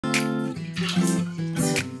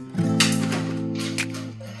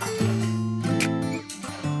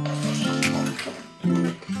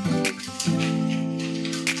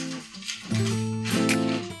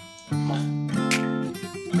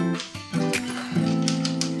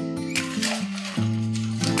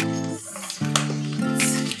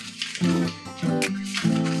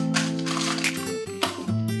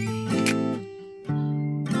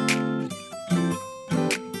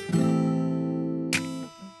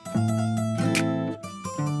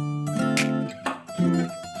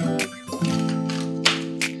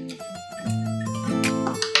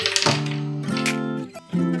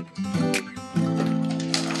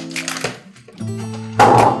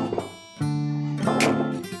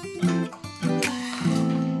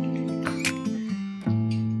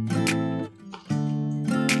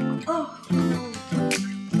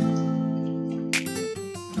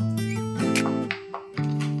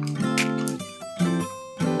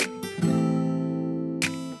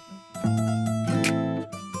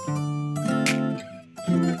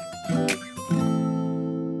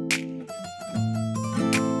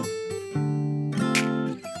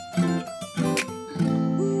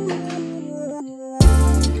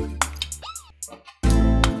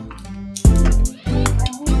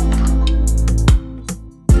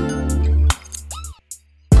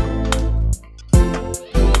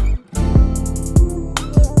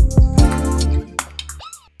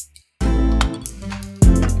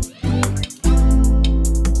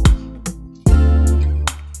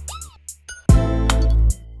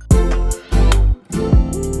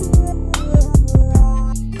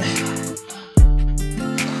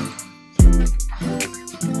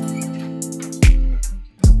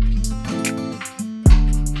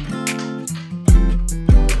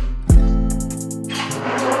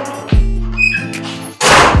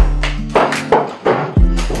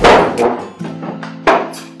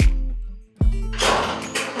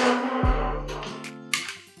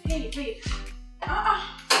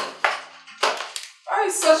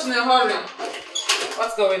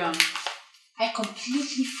What's going on? I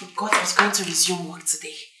completely forgot I was going to resume work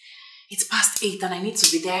today. It's past 8 and I need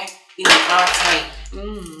to be there in an hour time.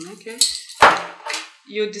 Okay.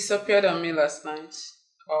 You disappeared on me last night.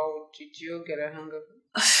 Or did you get a hangover?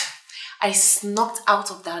 I snuck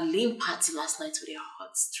out of that lame party last night with a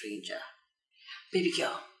hot stranger. Baby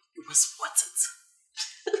girl, it was worth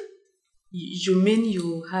it. You mean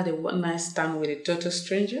you had a one-night stand with a total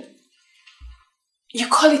stranger? You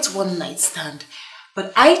call it one-night stand,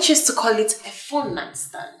 but I choose to call it a fun night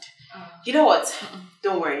stand. You know what?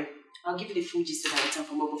 Don't worry. I'll give you the full gist when I return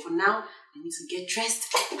from work, but for now, I need to get dressed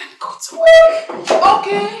and go to work.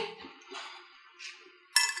 Okay.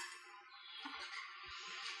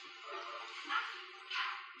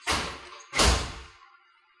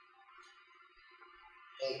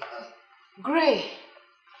 Gray,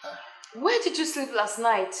 where did you sleep last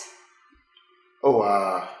night? Oh,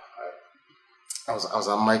 I was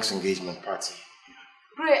at Mike's engagement party.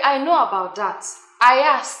 Gray, I know about that. I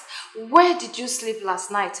asked, where did you sleep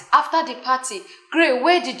last night? After the party, Gray,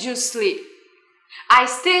 where did you sleep? I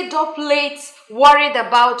stayed up late, worried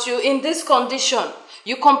about you in this condition.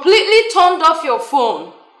 You completely turned off your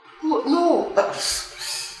phone. Oh, no.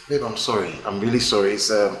 Babe, I'm sorry. I'm really sorry. It's,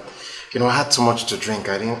 you know, I had too much to drink.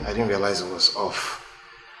 I didn't realize it was off.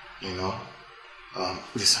 You know?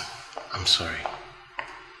 Listen, I'm sorry.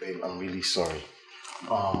 Babe, I'm really sorry.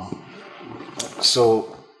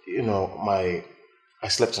 So, you know, I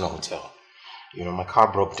slept in a hotel. You know, my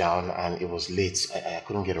car broke down and it was late. I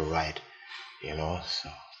couldn't get a ride, you know, so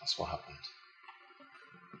that's what happened.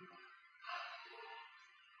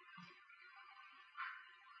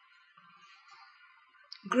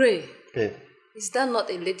 Gray, Babe. Is that not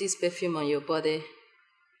a lady's perfume on your body?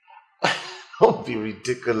 Don't be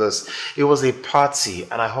ridiculous. It was a party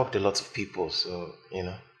and I hugged a lot of people, so, you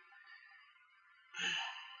know.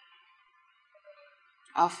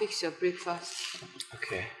 I'll fix your breakfast.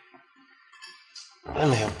 Okay. Let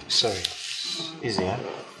me help you. Sorry. Easy, huh?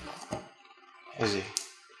 Easy.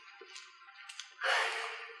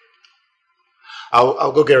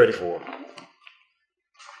 I'll go get ready for work.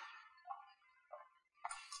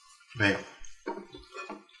 Babe.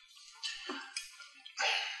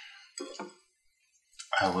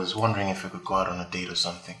 I was wondering if we could go out on a date or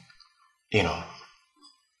something. You know,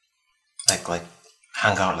 like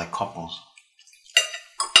hang out like couples.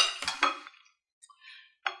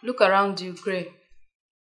 Look around you, Gray.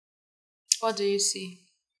 What do you see?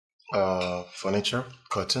 Furniture,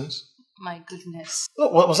 curtains. My goodness. Oh,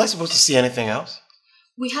 was I supposed to see anything else?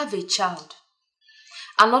 We have a child.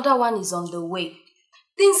 Another one is on the way.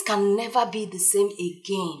 Things can never be the same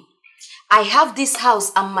again. I have this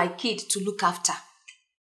house and my kid to look after.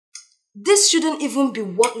 This shouldn't even be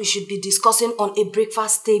what we should be discussing on a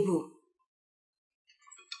breakfast table.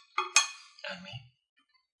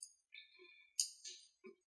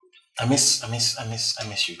 I miss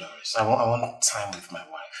you, Doris. I want time with my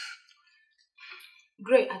wife.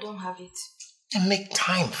 Great, I don't have it. And make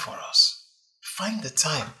time for us. Find the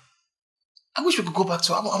time. I wish we could go back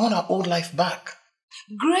to, I want our old life back.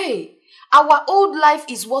 Gray, our old life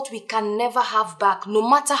is what we can never have back, no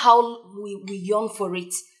matter how we yearn for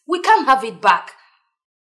it. We can't have it back.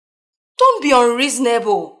 Don't be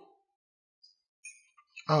unreasonable.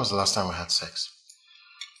 When was the last time we had sex?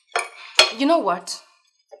 You know what?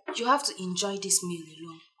 You have to enjoy this meal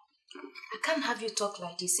alone. I can't have you talk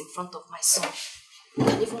like this in front of my son. You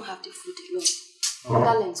can even have the food alone.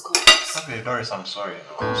 Darlings, come. Okay, Doris, I'm sorry.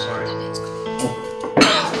 I'm sorry. Darlings,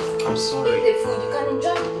 come. I'm sorry. Eat the food. You can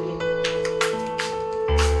enjoy the meal.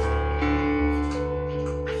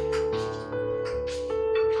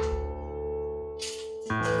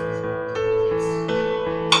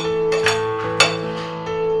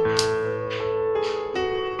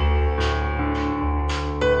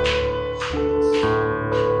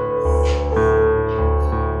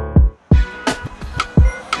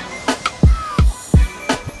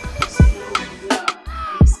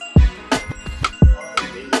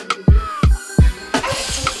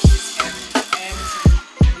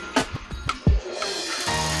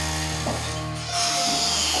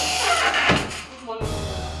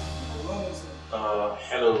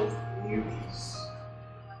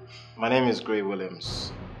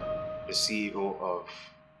 The CEO of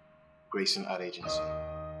Grayson Ad Agency.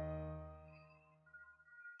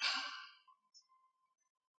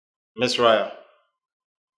 Miss Raya,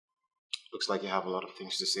 looks like you have a lot of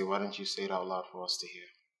things to say. Why don't you say it out loud for us to hear?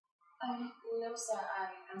 No, sir.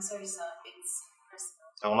 I'm sorry, sir. It's personal.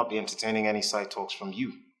 I will not be entertaining any side talks from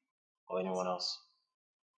you or anyone else.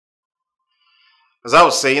 As I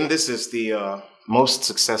was saying, this is the most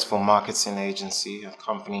successful marketing agency and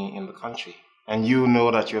company in the country. And you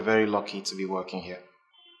know that you're very lucky to be working here.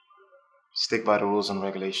 Stick by the rules and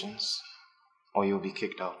regulations, or you'll be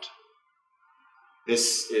kicked out.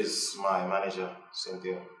 This is my manager,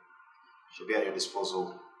 Cynthia. She'll be at your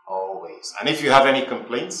disposal always. And if you have any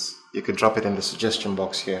complaints, you can drop it in the suggestion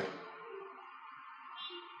box here.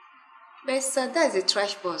 But sir, that's a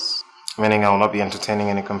trash boss. Meaning I will not be entertaining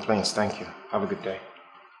any complaints. Thank you. Have a good day.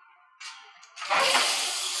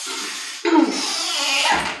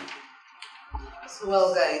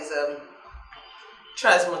 Well, guys,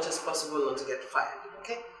 try as much as possible not to get fired,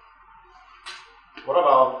 okay? What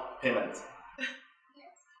about payment?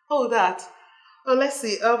 Oh, that. Oh, let's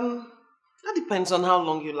see. That depends on how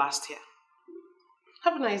long you last here.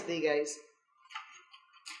 Have a nice day, guys.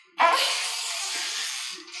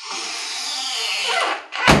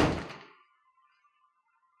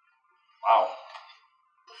 Wow.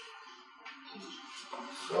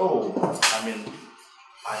 So, I mean,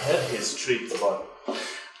 I heard he's strict, but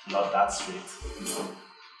not that strict.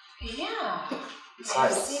 Yeah.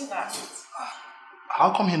 Besides, I've seen that.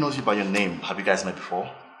 how come he knows you by your name? Have you guys met before?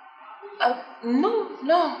 No,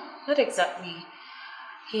 not exactly.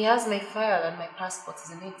 He has my file and my passport,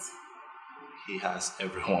 isn't it? He has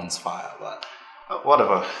everyone's file, but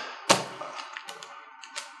whatever.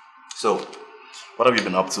 So, what have you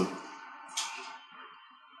been up to?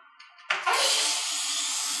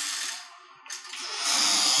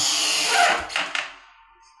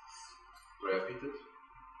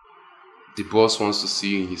 The boss wants to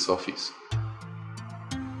see you in his office.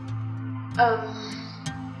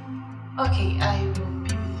 Okay, I will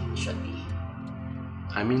be with you shortly.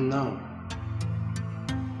 I mean now.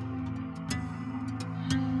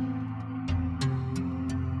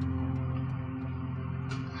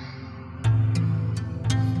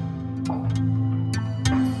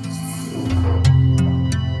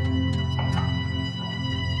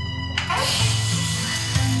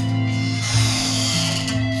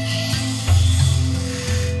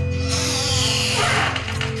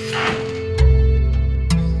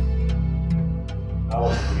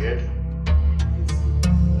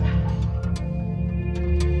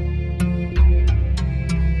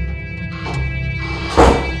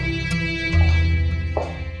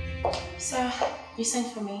 You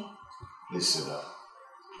sent for me? Please sit down.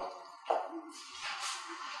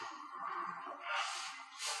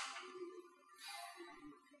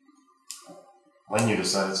 When you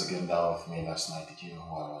decided to get down with me last night, did you know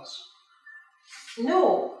who I was?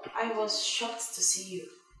 No, I was shocked to see you.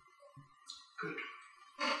 Good.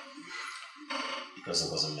 Because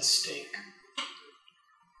it was a mistake.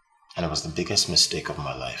 And it was the biggest mistake of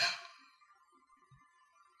my life.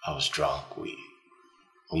 I was drunk.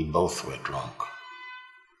 We both were drunk.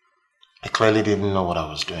 I clearly didn't know what I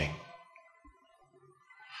was doing.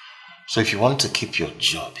 So if you want to keep your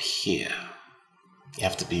job here, you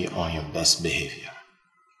have to be on your best behavior.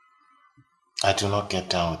 I do not get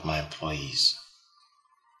down with my employees.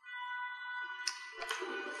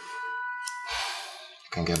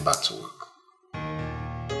 You can get back to work.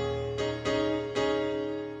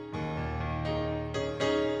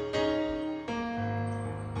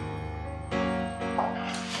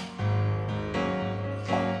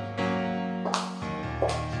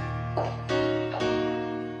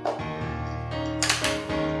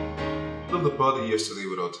 The party yesterday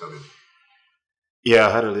without telling me. Yeah,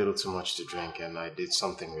 I had a little too much to drink and I did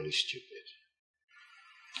something really stupid.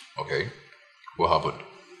 Okay. What happened?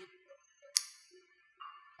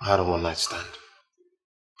 I had a one-night stand.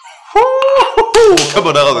 Come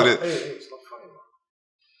on out of it. Hey, it's not funny, man.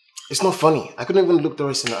 It's not funny. I couldn't even look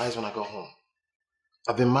Doris in the eyes when I got home.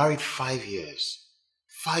 I've been married 5 years.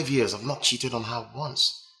 5 years. I've not cheated on her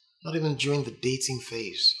once. Not even during the dating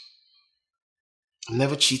phase. I've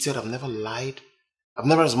never cheated. I've never lied. I've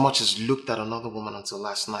never as much as looked at another woman until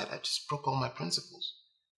last night. I just broke all my principles.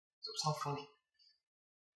 So it's not funny.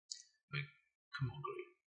 Like, come on, Gray.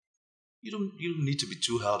 You don't need to be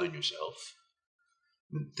too hard on yourself.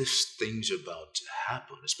 I mean, there's things about to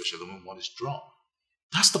happen, especially when one is drunk.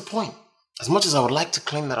 That's the point. As much as I would like to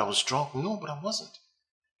claim that I was drunk, no, but I wasn't.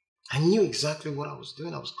 I knew exactly what I was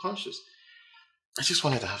doing. I was conscious. I just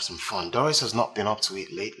wanted to have some fun. Doris has not been up to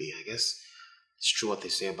it lately. I guess it's true what they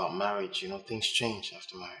say about marriage. You know, things change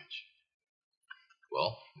after marriage.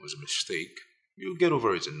 Well, it was a mistake. You'll get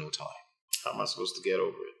over it in no time. How am I supposed to get over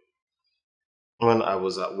it? When I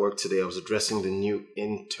was at work today, I was addressing the new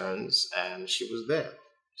interns and she was there,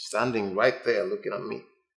 standing right there looking at me.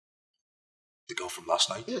 The girl from last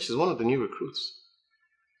night? Yeah, she's one of the new recruits.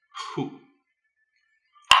 Who?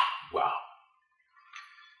 Wow.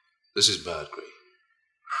 This is bad, Gray.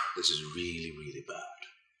 This is really, really bad.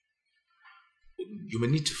 You may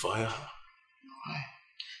need to fire her. Why?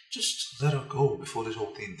 Just let her go before this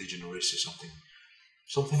whole thing degenerates to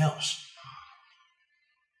something else.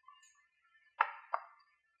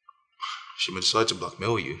 She may decide to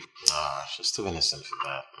blackmail you. Nah, she's too innocent for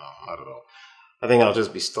that. No, not at all. I think I'll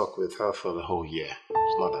just be stuck with her for the whole year.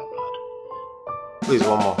 It's not that bad. Please,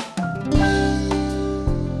 one more.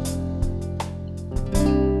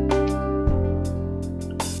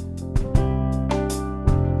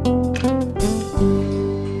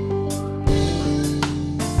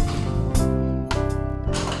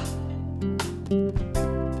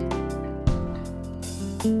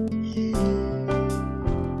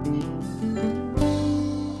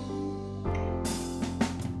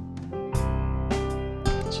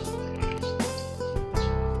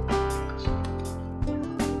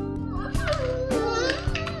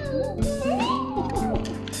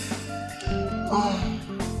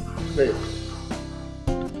 Babe.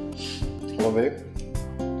 Hello, babe.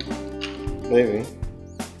 Baby.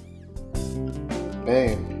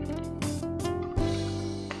 Babe.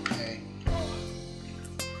 Hey.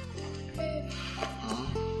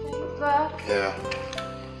 Back. Yeah.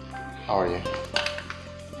 How are you?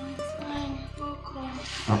 I'm fine. Welcome.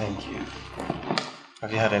 Thank you.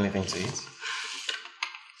 Have you had anything to eat?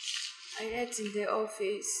 I ate in the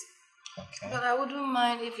office. Okay. But I wouldn't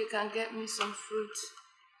mind if you can get me some fruit.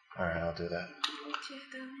 Alright, I'll do that. Okay,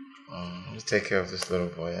 darling. You take care of this little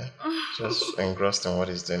boy, yeah? Just engrossed in what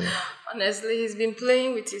he's doing. Honestly, he's been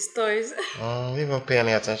playing with his toys. You didn't pay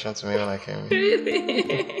any attention to me when I came in. Really?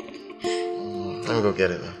 Let me go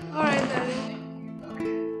get it now. Alright, darling.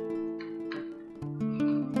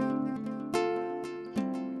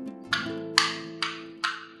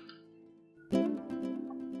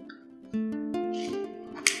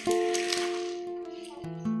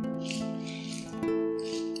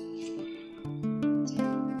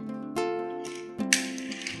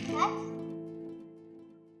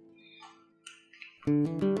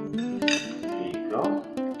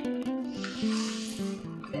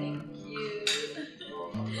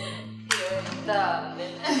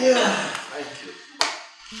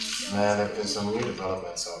 Man, there have been some new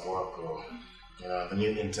developments at work. The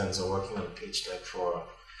new interns are working on a pitch deck for a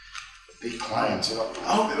big client.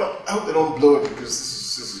 I hope they don't blow it because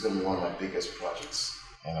this is going to be one of my biggest projects.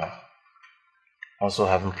 Also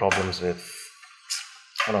having problems with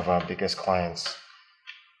one of our biggest clients.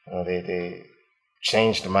 They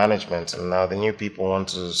changed the management, and now the new people want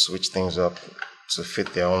to switch things up to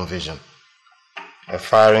fit their own vision. They're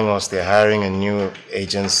firing us, they're hiring a new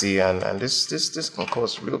agency, and this can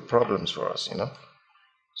cause real problems for us,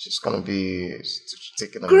 It's just gonna be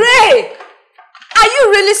taking a... Gray! Are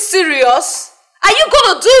you really serious? Are you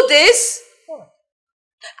gonna do this? What?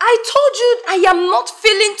 I told you I am not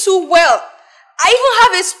feeling too well. I even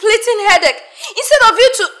have a splitting headache. Instead of you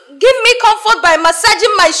to give me comfort by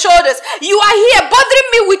massaging my shoulders, you are here bothering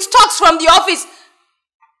me with talks from the office.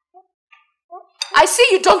 I see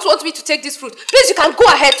you don't want me to take this fruit. Please, you can go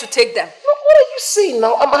ahead to take them. No, what are you saying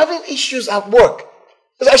now? I'm having issues at work.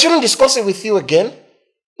 I shouldn't discuss it with you again.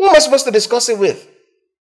 Who am I supposed to discuss it with?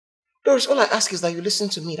 Doris, all I ask is that you listen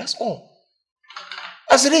to me. That's all.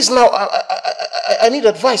 As it is now, I need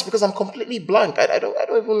advice because I'm completely blank. I don't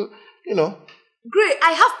even, Gray,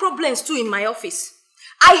 I have problems too in my office.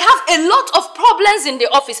 I have a lot of problems in the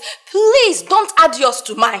office. Please don't add yours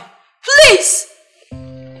to mine. Please!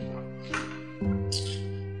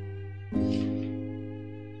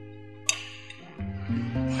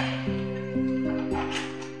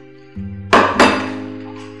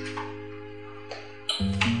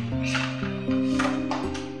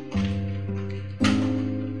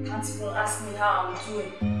 Ask me how I'm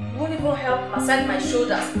doing. You won't even help massage my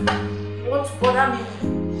shoulders. You want to bother me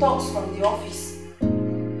with talks from the office.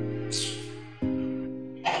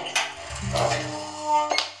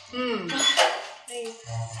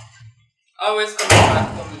 Always coming back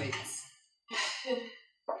home late.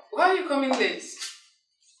 Why are you coming late?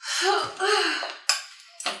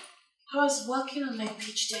 I was working on my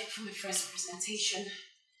pitch deck for my first presentation.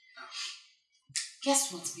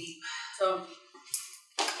 Guess what, babe? Tell me.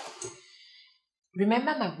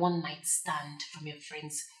 Remember my one-night stand from your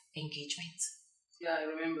friend's engagement? Yeah, I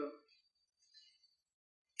remember.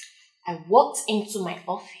 I walked into my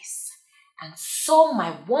office and saw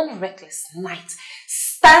my one reckless knight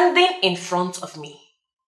standing in front of me.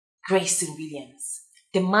 Grayson Williams,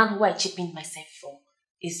 the man who I cheapened myself for,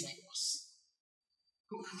 is my boss.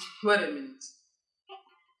 Wait a minute.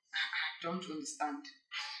 I don't understand.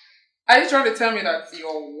 Are you trying to tell me that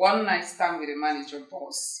your one-night stand with a man is your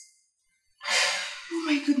boss? Oh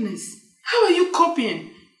my goodness. How are you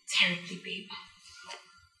coping? Terribly, babe.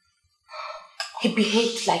 He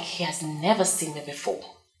behaved like he has never seen me before.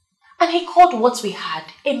 And he called what we had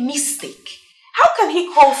a mistake. How can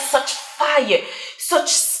he call such fire,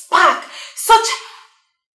 such spark, such...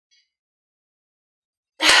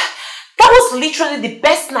 That was literally the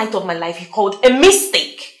best night of my life. He called a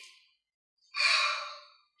mistake.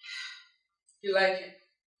 You like him?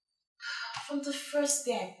 From the first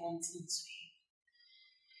day I bumped into him,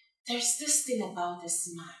 there's this thing about this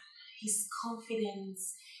man. His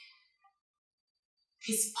confidence,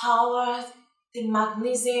 his power, the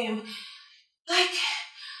magnesium. Like,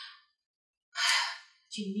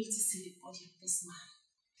 you need to see the body of this man.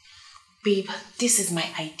 Babe, this is my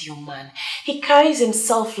ideal man. He carries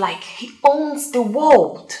himself like he owns the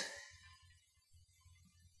world.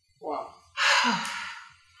 Wow.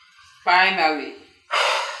 Finally,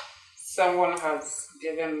 someone has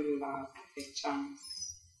given love a chance.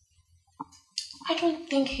 I don't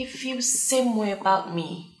think he feels the same way about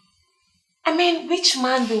me. I mean, which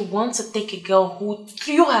man will want to take a girl who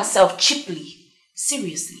threw herself cheaply?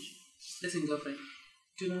 Seriously. Listen, girlfriend,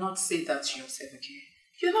 do not say that to yourself, okay?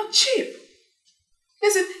 You're not cheap.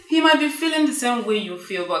 Listen, he might be feeling the same way you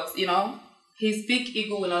feel, but, you know, his big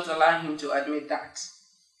ego will not allow him to admit that.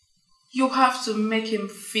 You have to make him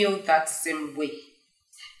feel that same way.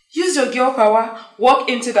 Use your girl power, walk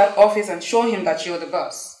into that office and show him that you're the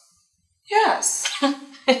boss. Yes.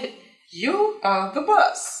 You are the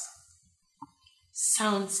boss.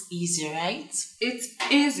 Sounds easy, right? It's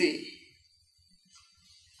easy.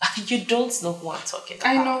 You don't know who I'm talking about.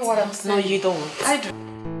 I know what I'm saying. No, you don't. I do.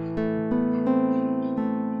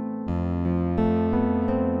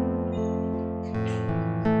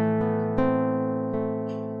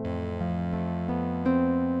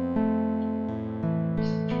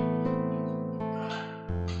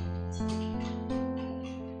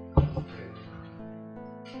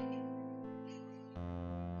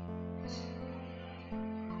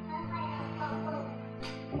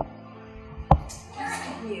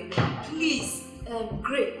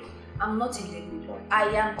 I'm not in the mood. I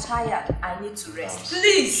am tired. I need to rest.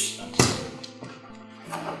 Please!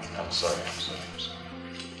 I'm sorry.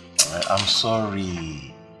 Alright, I'm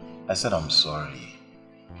sorry. I said I'm sorry.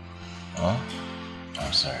 Huh?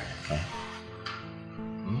 I'm sorry, okay?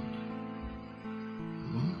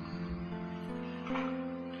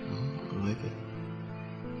 You like it?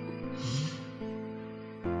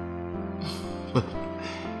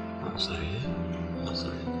 I'm sorry, yeah? I'm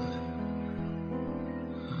sorry.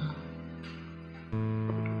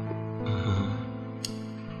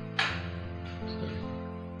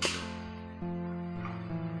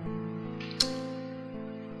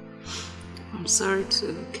 I'm sorry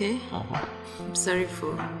too, okay? I'm sorry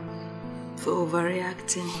for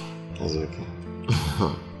overreacting. It's okay.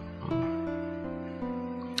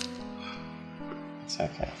 It's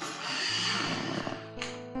okay.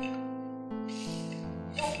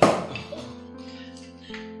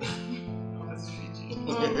 Let's feed you.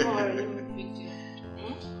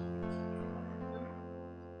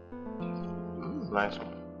 Nice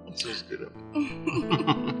one. It tastes good.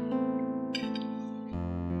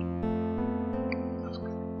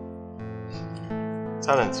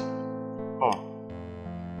 Talent, come.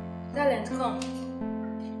 Talent, come.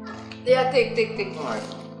 Yeah, take. All right.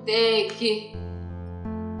 Take it.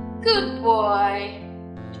 Good boy.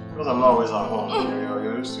 Because I'm not always at home.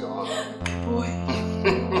 You're used to your home. Boy.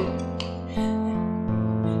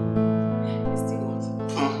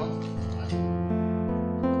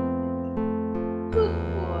 Good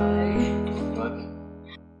boy.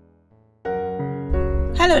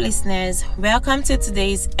 Hello listeners, welcome to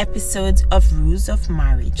today's episode of Rules of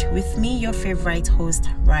Marriage with me, your favorite host,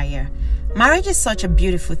 Raya. Marriage is such a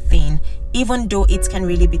beautiful thing, even though it can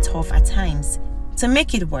really be tough at times. To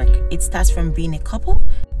make it work, it starts from being a couple,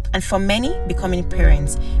 and for many, becoming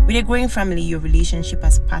parents. With a growing family, your relationship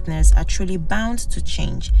as partners are truly bound to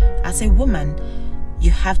change. As a woman,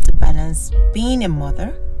 you have to balance being a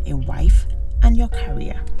mother, a wife, and your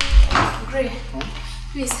career. Gray,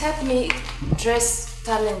 please help me dress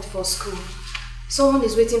Talent for school. Someone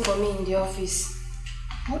is waiting for me in the office.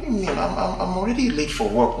 What do you mean? I'm already late for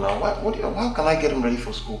work now. How can I get him ready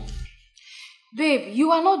for school? Babe, you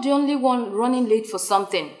are not the only one running late for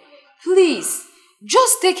something. Please,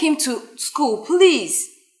 just take him to school, please.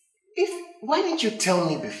 Why didn't you tell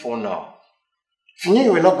me before now? If you knew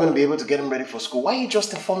you were not going to be able to get him ready for school, why are you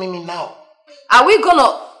just informing me now? Are we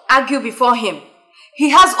gonna argue before him? He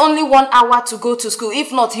has only 1 hour to go to school.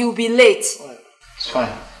 If not, he will be late. It's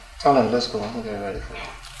fine. Tell him, let's go. I'm getting ready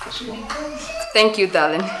for school. Thank you,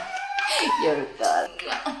 darling. You're a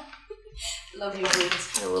darling. Love you, babe.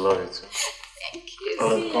 Yeah, we love you too. Thank you.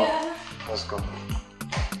 Come. Let's go.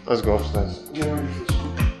 Let's go upstairs.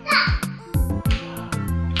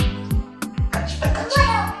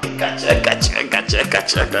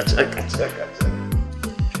 Gotcha.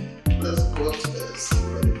 Let's go to this.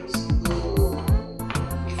 Ready for school.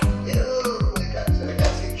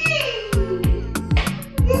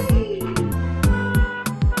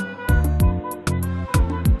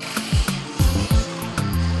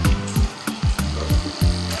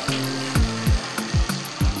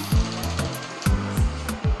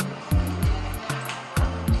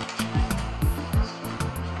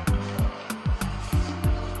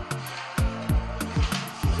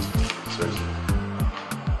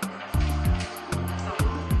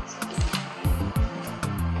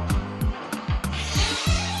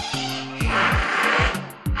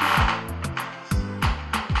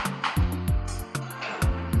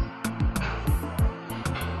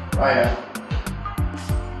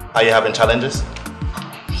 Are you having challenges?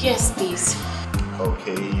 Yes, please.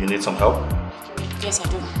 Okay, you need some help? Yes, I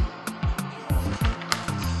do.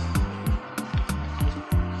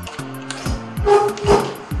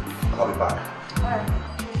 I'll be back.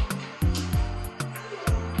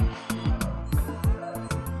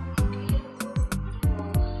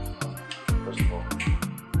 First of all,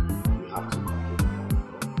 you have to complete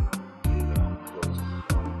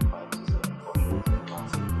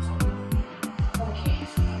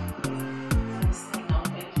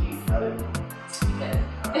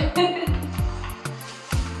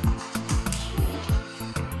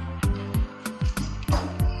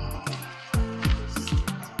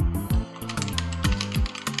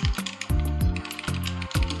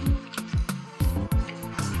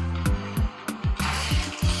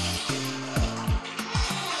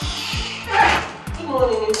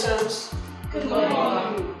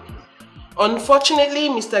Unfortunately,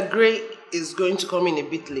 Mr. Gray is going to come in a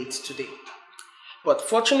bit late today. But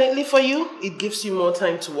fortunately for you, it gives you more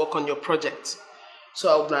time to work on your project. So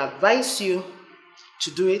I would advise you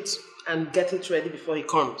to do it and get it ready before he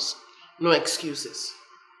comes. No excuses.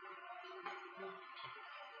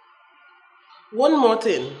 One more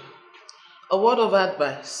thing, a word of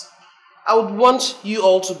advice. I would want you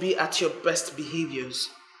all to be at your best behaviors.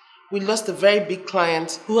 We lost a very big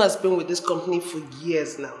client who has been with this company for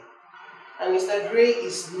years now. And Mr. Gray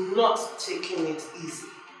is not taking it easy.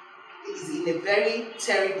 He is in a very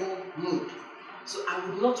terrible mood. So I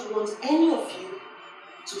would not want any of you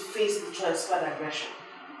to face the transferred aggression.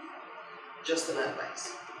 Just an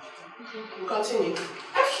advice. Continue.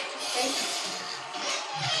 Thank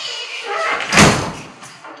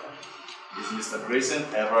you. Is Mr. Grayson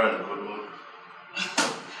ever in a good mood?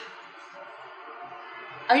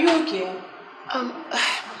 Are you okay?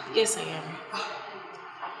 Yes, I am.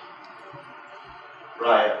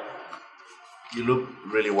 Right. You look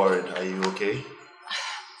really worried. Are you okay?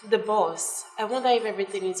 The boss. I wonder if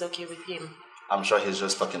everything is okay with him. I'm sure he's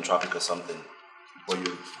just stuck in traffic or something. But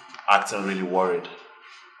you're acting really worried.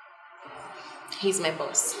 He's my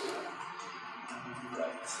boss.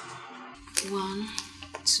 Right. 1,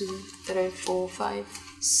 2, 3, 4, 5,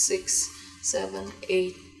 6, 7,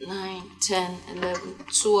 8, 9, 10, 11,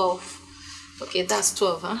 12. Okay, that's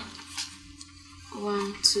 12, huh?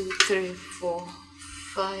 1, 2, 3, 4,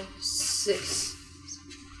 5, 6.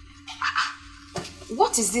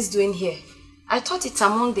 What is this doing here? I thought it's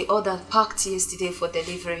among the order packed yesterday for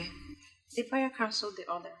delivery. The buyer cancelled the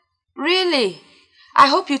order. Really? I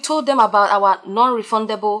hope you told them about our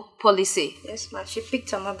non-refundable policy. Yes, ma. She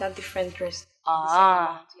picked another different dress.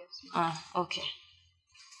 Okay.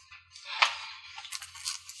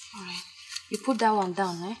 Alright. You put that one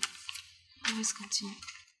down, eh? Always continue.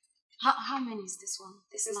 How many is this one?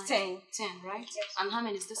 This is 10. 10, right? Yes. And how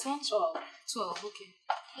many is this one? 12. 12, okay.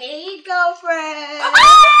 Hey, girlfriend!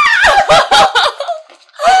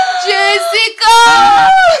 Jessica!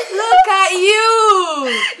 Look at you!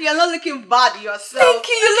 You're not looking bad yourself. Thank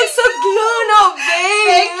you. You look so blown up,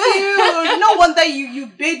 babe. Thank you. No wonder you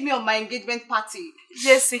bade me on my engagement party.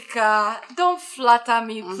 Jessica, don't flatter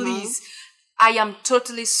me, please. I am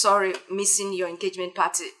totally sorry missing your engagement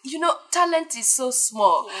party. You know, talent is so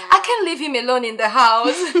small. Yeah. I can't leave him alone in the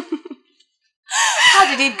house. How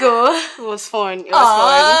did it go? It was fun. It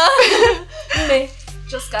was fun. May,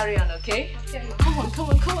 just carry on, okay? Yeah. Come on.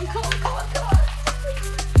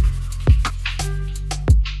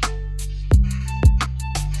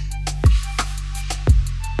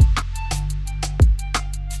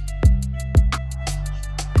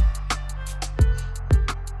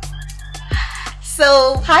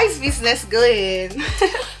 So, how's business going?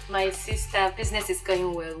 My sister, business is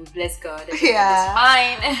going well. Bless God.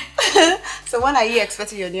 Yeah. It's fine. So, when are you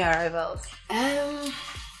expecting your new arrivals?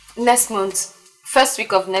 Next month, First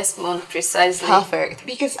week of next month, precisely. Perfect.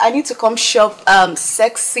 Because I need to come shop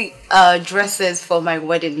sexy dresses for my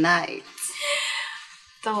wedding night.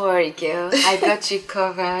 Don't worry, girl. I got you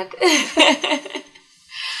covered.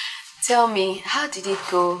 Tell me, how did it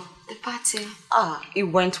go? The party? It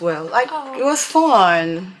went well. It was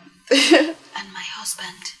fun. And my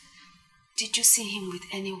husband, did you see him with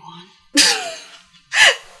anyone?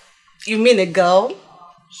 You mean a girl?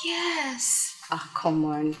 Yes. Come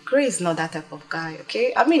on. Gray is not that type of guy,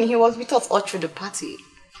 okay? I mean, he was with us all through the party.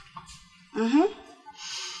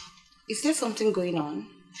 Is there something going on?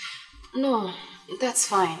 No, that's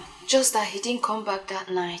fine. Just that he didn't come back that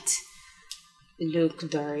night. Look,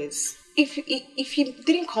 Doris, if he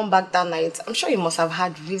didn't come back that night, I'm sure he must have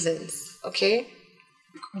had reasons, okay?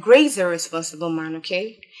 Gray is a responsible man,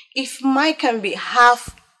 okay? If Mike can be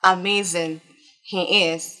half amazing he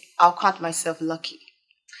is, I'll count myself lucky.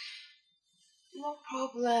 No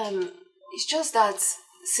problem. It's just that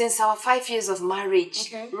since our 5 years of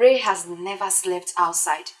marriage, Ray has never slept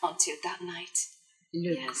outside until that night.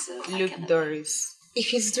 Look, Doris, if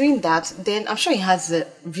he's doing that, then I'm sure he has a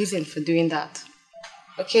reason for doing that.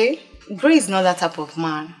 Okay? Gray is not that type of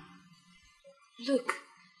man. Look,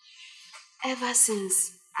 ever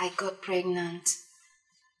since I got pregnant,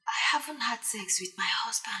 I haven't had sex with my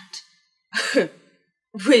husband.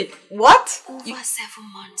 Wait, what? Over 7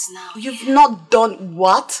 months now. You've not done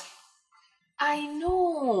what? I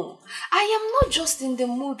know. I am not just in the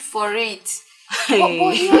mood for it.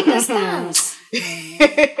 But he understands. Are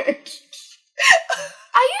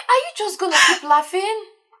you just gonna keep laughing?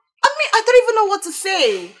 I mean, I don't even know what to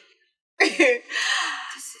say.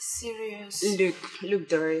 This is serious. Look,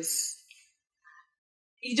 Doris.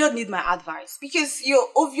 You don't need my advice because you're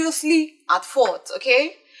obviously at fault,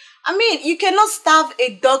 okay? I mean, you cannot starve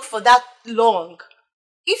a dog for that long.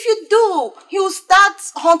 If you do, he will start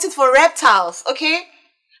hunting for reptiles, okay?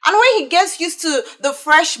 And when he gets used to the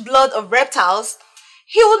fresh blood of reptiles,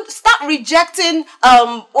 he will start rejecting,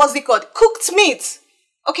 what's it called? Cooked meat,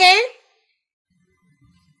 okay?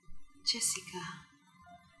 Jessica,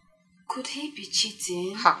 could he be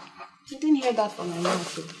cheating? You didn't hear that from my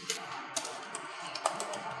mouth.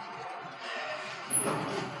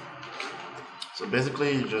 So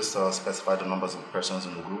basically, you just specify the numbers of persons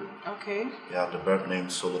in the group. Okay. You have the bird name,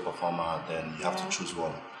 solo performer, then you have to choose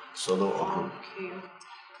one, solo or group. Okay.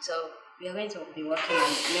 So we are going to be working on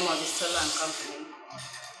the name of the solo and company.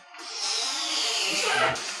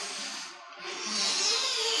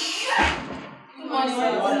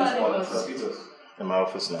 In my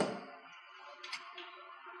office now.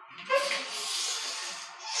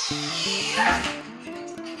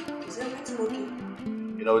 Is everything okay?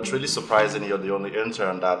 You know, it's really surprising you're the only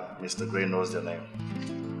intern that Mr. Gray knows their name.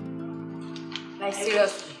 Like,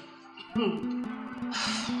 seriously?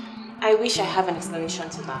 I wish I have an explanation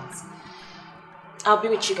to that. I'll be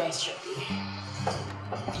with you guys shortly.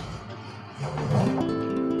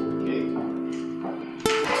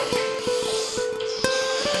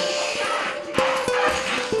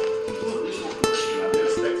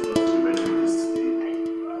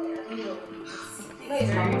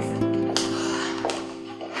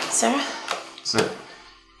 Sir? Sir,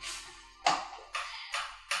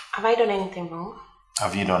 Have I done anything wrong?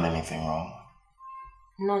 have you done anything wrong?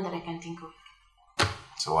 None that I can think of.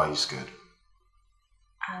 So why are you scared?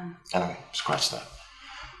 Anyway, scratch that.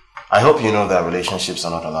 I hope you know that relationships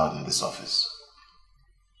are not allowed in this office.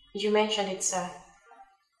 You mentioned it, sir.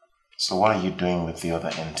 So what are you doing with the other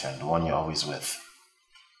intern, the one you're always with?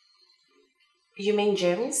 You mean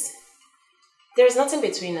James? There is nothing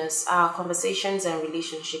between us. Our conversations and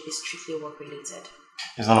relationship is strictly work-related.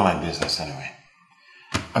 It's none of my business anyway.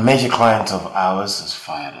 A major client of ours has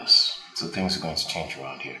fired us, so things are going to change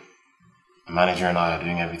around here. The manager and I are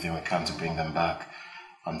doing everything we can to bring them back.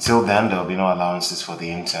 Until then, there will be no allowances for the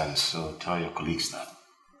interns, so tell your colleagues that.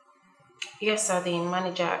 Yes, sir. The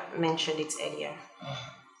manager mentioned it earlier.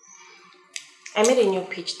 I made a new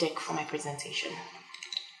pitch deck for my presentation.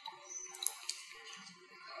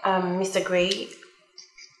 Mr. Gray,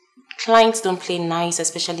 clients don't play nice,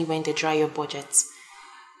 especially when they dry your budget.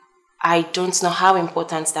 I don't know how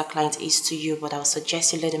important that client is to you, but I'll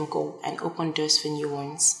suggest you let them go and open doors for new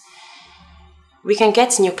ones. We can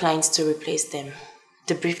get new clients to replace them.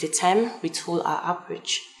 Debrief the time, retool our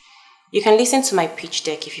approach. You can listen to my pitch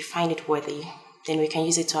deck if you find it worthy. Then we can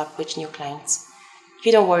use it to approach new clients.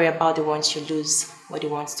 You don't worry about the ones you lose or the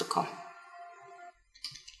ones to come.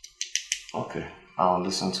 Okay, I'll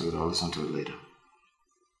listen to it later.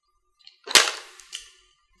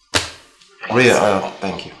 Oh yeah,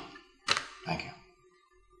 thank you. Thank you.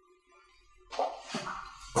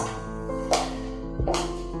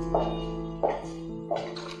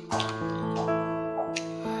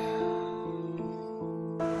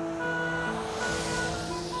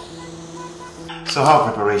 So how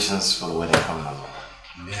are preparations for the wedding coming along?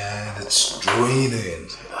 Man, it's draining.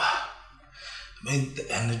 I mean,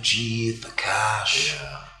 the energy, the cash.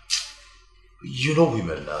 Yeah. You know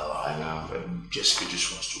women now. I know. Jessica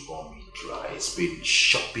just wants to run me dry. It's been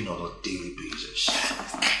shopping on a daily basis.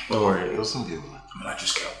 Don't worry, it'll soon be over. I mean, I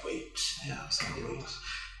just can't wait. Yeah, it'll soon be over.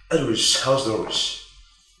 Anyways, how's Doris?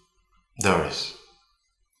 Doris.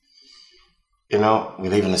 You know, we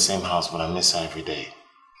live in the same house, but I miss her every day.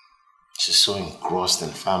 She's so engrossed in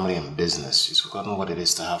family and business. She's forgotten what it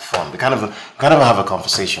is to have fun. We can't even have a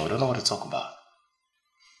conversation. We don't know what to talk about.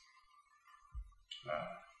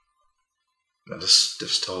 Man,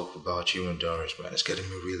 this talk about you and Doris, man, it's getting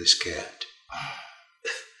me really scared.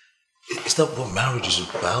 Is that what marriage is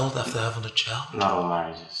about after having a child? Not all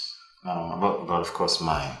marriages. Not all, but of course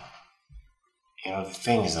mine. You know, the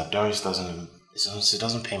thing is that Doris she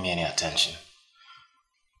doesn't pay me any attention.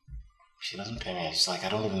 She doesn't pay me. She's like, I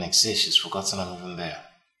don't even exist. She's forgotten I'm even there.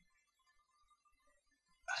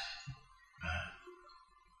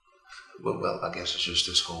 Well, I guess it's just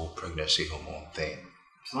this whole pregnancy hormone thing.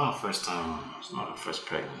 It's not her first time. It's not her first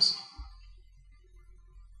pregnancy.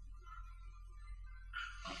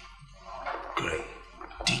 Great.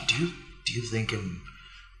 Do you think I'm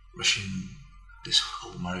rushing this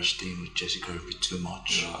whole marriage thing with Jessica a bit too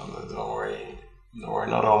much? No, don't worry. Don't worry.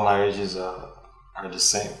 Not all marriages are the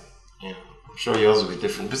same. Yeah, I'm sure yours will be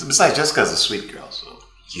different. Besides, Jessica's a sweet girl, so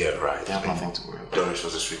yeah, right. They have nothing to worry about. Doris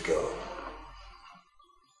was a sweet girl.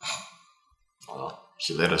 Well,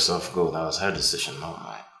 she let herself go. That was her decision, not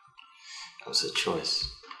mine. That was her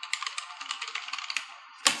choice.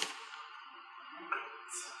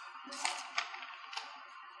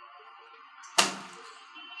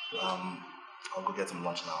 I'll go get some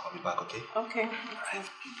lunch now. I'll be back, okay? Okay. Right back.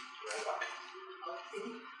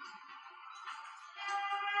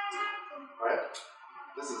 Alright.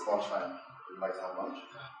 This is lunchtime. Would you like to have lunch?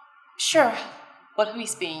 Sure. But who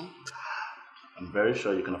is paying? I'm very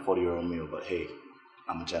sure you can afford your own meal, but hey,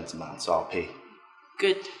 I'm a gentleman, so I'll pay.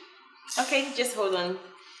 Good. Okay, just hold on.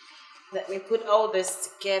 Let me put all this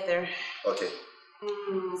together. Okay.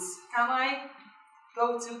 Can I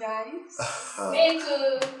go to guys? Me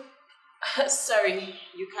too. Sorry,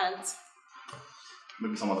 you can't.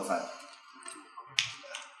 Maybe some other time.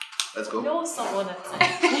 Let's go. No, some other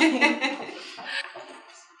time.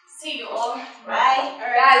 See you all. Bye.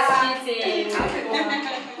 Alright, meeting.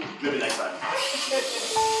 Maybe next time.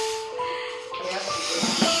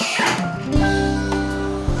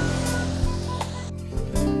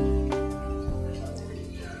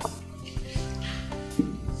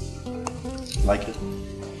 Like it?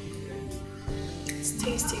 It's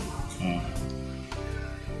tasty.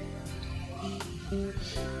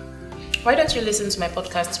 Why don't you listen to my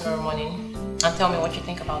podcast tomorrow morning and tell me what you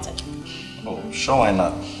think about it? Oh, sure, why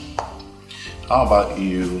not? How about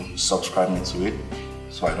you subscribe me to it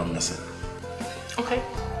so I don't miss it? Okay.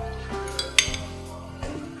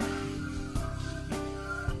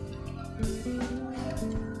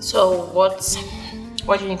 So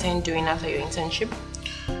what do you intend doing after your internship?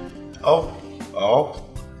 Oh,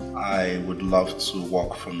 I would love to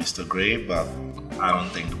work for Mr. Gray, but I don't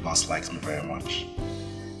think the boss likes me very much.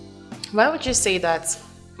 Why would you say that?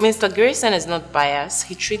 Mr. Grayson is not biased.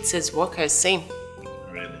 He treats his workers same.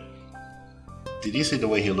 Really? Did you see the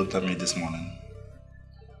way he looked at me this morning?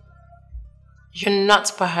 You're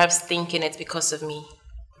not perhaps thinking it because of me.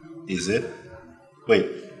 Is it? Wait,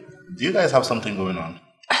 do you guys have something going on?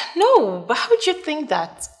 No, but how would you think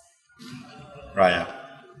that? Raya,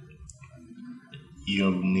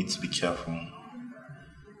 you need to be careful.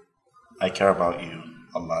 I care about you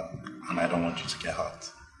a lot, and I don't want you to get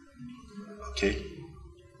hurt. Okay?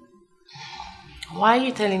 Why are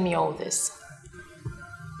you telling me all this?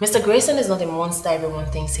 Mr. Grayson is not the monster everyone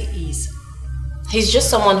thinks he is. He's just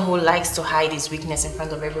someone who likes to hide his weakness in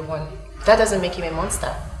front of everyone. That doesn't make him a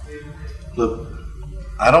monster. Look,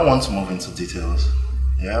 I don't want to move into details,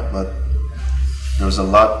 yeah, but there's a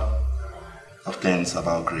lot of things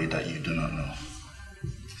about Gray that you do not know.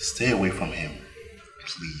 Stay away from him,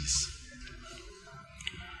 please.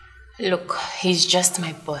 Look, he's just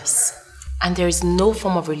my boss, and there is no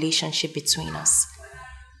form of relationship between us.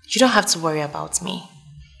 You don't have to worry about me.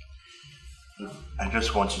 I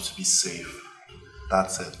just want you to be safe.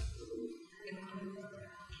 That's it.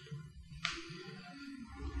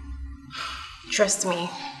 Trust me.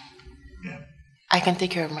 Yeah. I can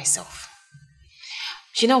take care of myself.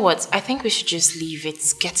 You know what? I think we should just leave.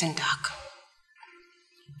 It's getting dark.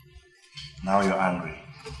 Now you're angry.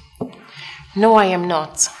 No, I am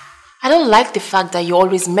not. I don't like the fact that you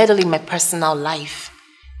always meddle in my personal life.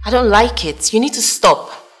 I don't like it. You need to stop.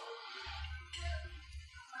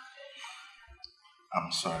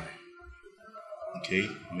 I'm sorry. Okay?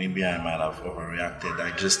 Maybe I might have overreacted.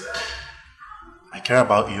 I care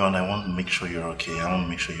about you and I want to make sure you're okay. I want to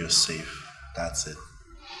make sure you're safe. That's it.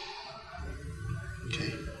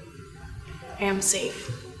 Okay? I am safe.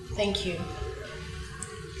 Thank you.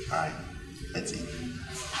 Alright, let's eat.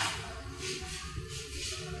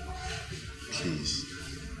 Please.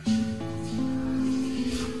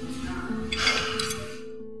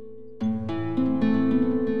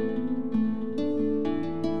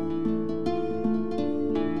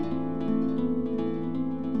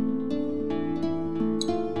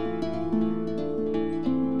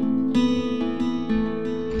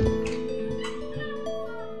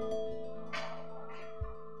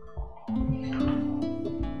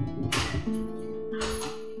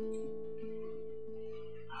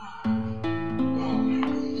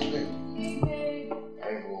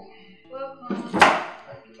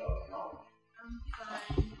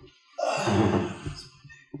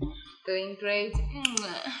 Doing great.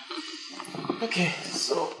 Okay,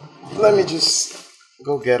 so let me just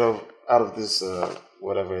go get out of this,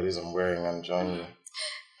 whatever it is I'm wearing and join you.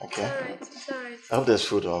 Okay? It's alright. I hope there's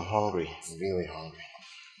food. I'm hungry. Really hungry.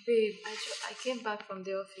 Babe, I came back from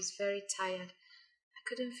the office very tired. I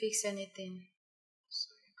couldn't fix anything.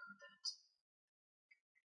 Sorry about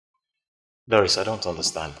that. Doris, I don't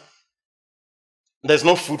understand. There's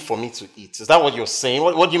no food for me to eat. Is that what you're saying?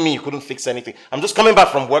 What do you mean you couldn't fix anything? I'm just coming back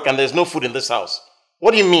from work and there's no food in this house.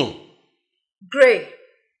 What do you mean? Gray,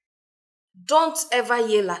 don't ever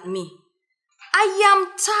yell at me. I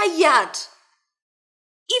am tired.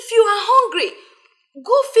 If you are hungry,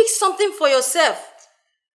 go fix something for yourself.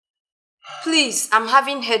 Please, I'm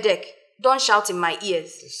having headache. Don't shout in my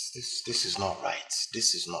ears. This is not right.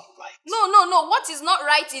 This is not right. No. What is not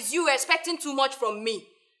right is you expecting too much from me.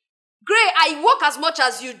 Gray, I work as much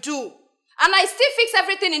as you do. And I still fix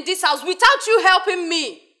everything in this house without you helping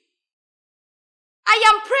me. I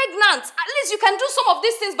am pregnant. At least you can do some of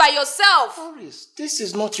these things by yourself. Doris, this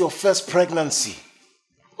is not your first pregnancy.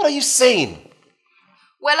 What are you saying?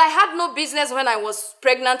 Well, I had no business when I was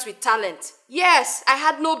pregnant with talent. Yes, I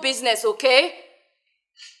had no business, okay?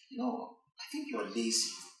 No, I think you're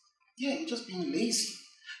lazy. Yeah, you're just being lazy.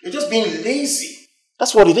 You're just being lazy.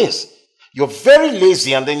 That's what it is. You're very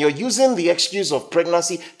lazy and then you're using the excuse of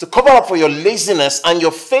pregnancy to cover up for your laziness and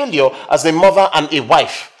your failure as a mother and a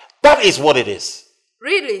wife. That is what it is.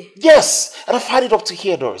 Really? Yes, and I've had it up to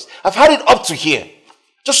here, Doris. I've had it up to here.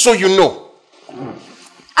 Just so you know. And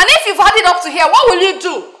if you've had it up to here, what will you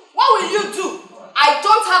do? What will you do? I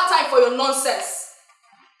don't have time for your nonsense.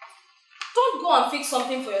 Don't go and fix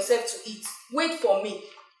something for yourself to eat. Wait for me.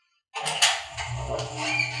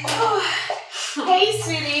 Oh. Hey,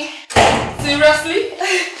 sweetie. Seriously?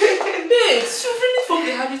 Babes, you've really formed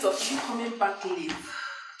the habit of you coming back late.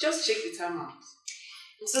 Just check the time out.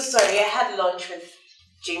 I'm so sorry. I had lunch with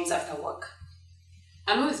James after work.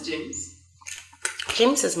 And who is James?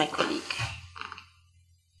 James is my colleague.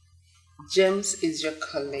 James is your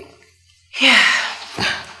colleague? Yeah.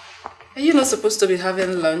 Are you not supposed to be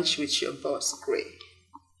having lunch with your boss, Greg?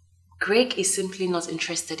 Greg is simply not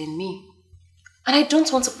interested in me. And I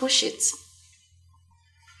don't want to push it.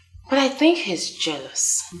 But I think he's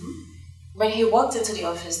jealous. Mm-hmm. When he walked into the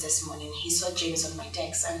office this morning, he saw James on my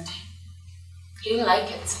desk and he didn't like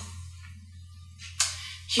it.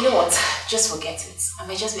 You know what? Just forget it. I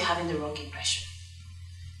might just be having the wrong impression.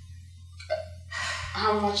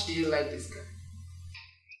 How much do you like this guy?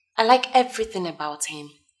 I like everything about him.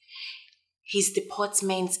 His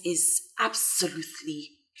deportment is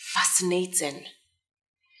absolutely fascinating.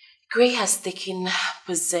 Gray has taken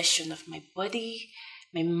possession of my body,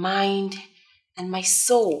 my mind, and my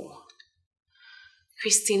soul.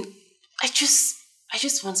 Christine, I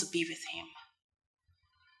just want to be with him.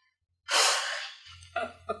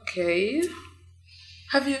 Okay.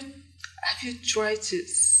 Have you tried to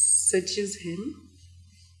seduce him?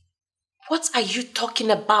 What are you talking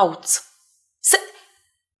about?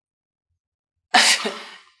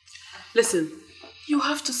 Listen, you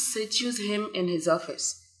have to seduce him in his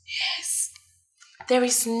office. Yes. There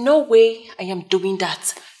is no way I am doing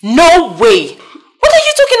that. No way! What are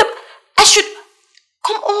you talking about? I should...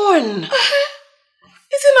 Come on!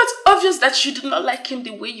 Is it not obvious that you do not like him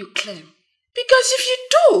the way you claim? Because if you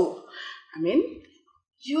do,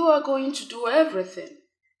 you are going to do everything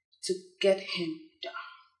to get him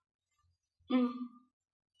down.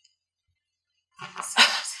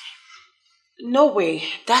 No way.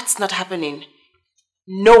 That's not happening.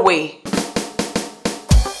 No way.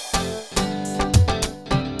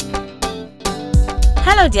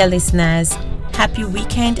 Hello dear listeners, happy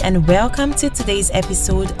weekend and welcome to today's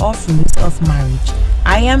episode of Rules of Marriage.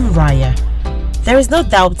 I am Raya. There is no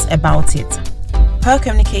doubt about it. Poor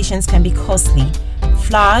communications can be costly.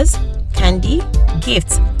 Flowers, candy,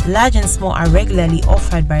 gifts, large and small, are regularly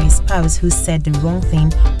offered by a spouse who said the wrong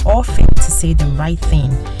thing or failed to say the right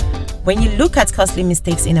thing. When you look at costly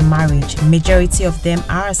mistakes in a marriage, majority of them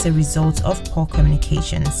are as a result of poor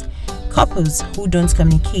communications. Couples who don't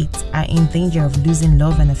communicate are in danger of losing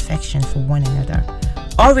love and affection for one another.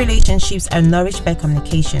 All relationships are nourished by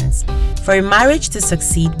communications. For a marriage to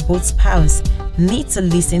succeed, both spouses need to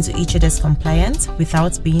listen to each other's complaints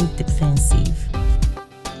without being defensive.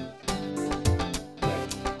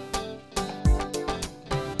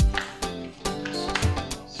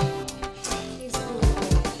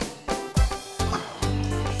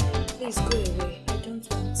 Please go away. I don't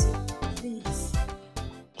want to. Please.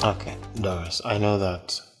 Okay, Doris, I know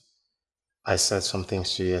that I said some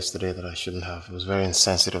things to you yesterday that I shouldn't have. It was very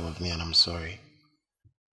insensitive of me and I'm sorry.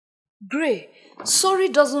 Gray, sorry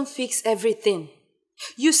doesn't fix everything.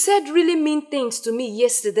 You said really mean things to me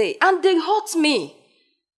yesterday and they hurt me.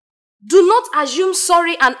 Do not assume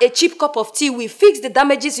sorry and a cheap cup of tea will fix the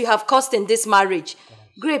damages you have caused in this marriage.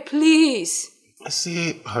 Gray, please. I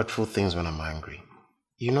say hurtful things when I'm angry.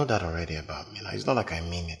 You know that already about me. Now, it's not like I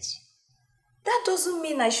mean it. That doesn't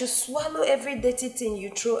mean I should swallow every dirty thing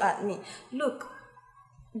you throw at me. Look,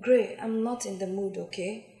 Gray, I'm not in the mood,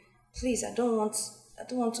 okay? Please, I don't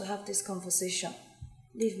want to have this conversation.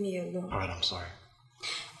 Leave me alone. Alright, I'm sorry.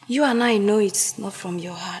 You and I know it's not from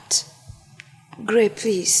your heart. Gray,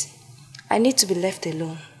 please. I need to be left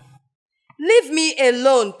alone. Leave me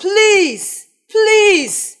alone, please!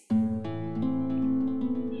 Please!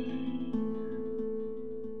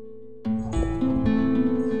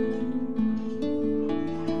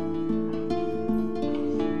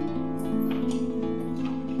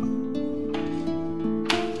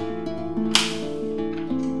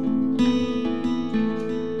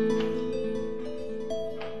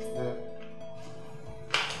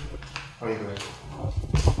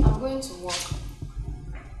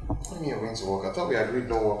 I thought we agreed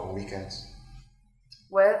no work on weekends.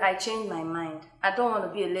 Well, I changed my mind. I don't want to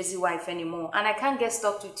be a lazy wife anymore. And I can't get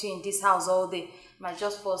stuck with you in this house all day. I might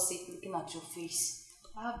just fall sick looking at your face.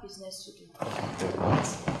 I have business to do.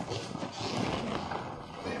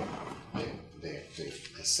 Babe,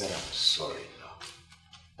 I said I'm sorry now.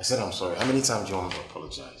 I said I'm sorry. How many times do you want me to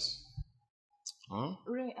apologize?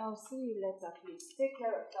 Ray, I'll see you later, please. Take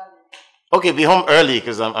care of Charlie. Okay, be home early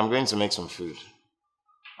because I'm going to make some food.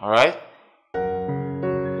 Alright?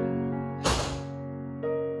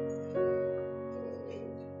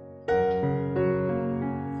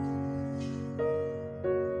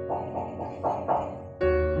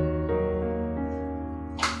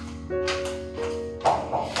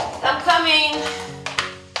 I'm coming.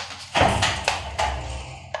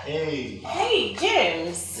 Hey. Hey,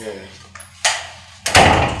 James. Yeah.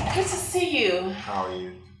 Good to see you. How are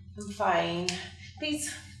you? I'm fine.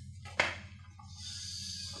 Please.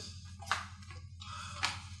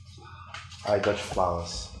 I got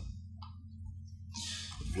flowers.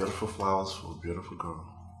 Beautiful flowers for a beautiful girl.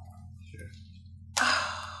 Here.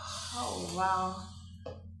 Oh, wow.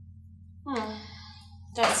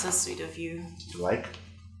 That's so sweet of you. You like?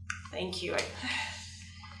 Thank you.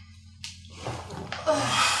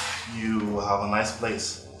 You have a nice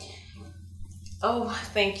place. Oh,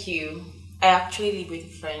 thank you. I actually live with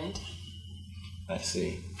a friend. I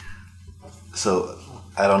see. So,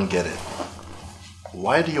 I don't get it.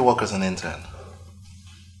 Why do you work as an intern?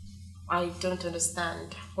 I don't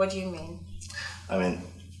understand. What do you mean? I mean,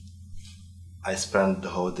 I spent the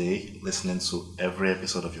whole day listening to every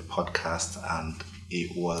episode of your podcast and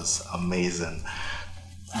it was amazing.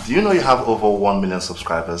 Do you know you have over 1 million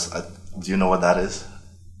subscribers? Do you know what that is?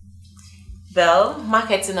 Well,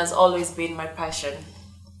 marketing has always been my passion.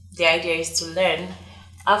 The idea is to learn.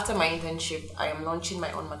 After my internship, I am launching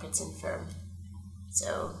my own marketing firm.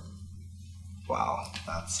 So... Wow,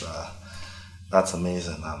 that's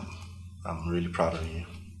amazing. I'm really proud of you.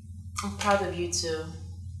 I'm proud of you too.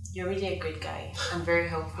 You're really a good guy and very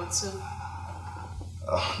helpful too.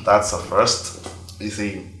 That's a first. You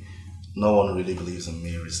see, no one really believes in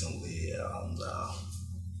me recently, and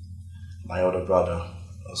my older brother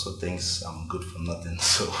also thinks I'm good for nothing.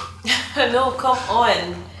 So no, come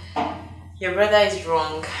on. Your brother is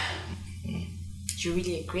wrong. You're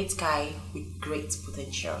really a great guy with great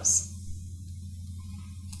potentials.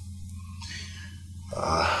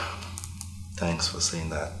 Thanks for saying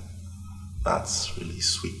that. That's really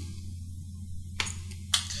sweet.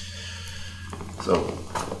 So,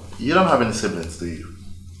 you don't have any siblings, do you?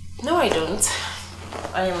 No, I don't.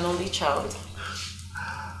 I am an only child.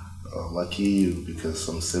 Lucky you, because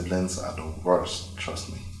some siblings are the worst, trust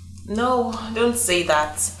me. No, don't say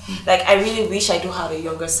that. Like, I really wish I do have a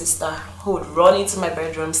younger sister who would run into my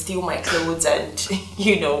bedroom, steal my clothes, and,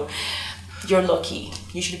 you know, you're lucky.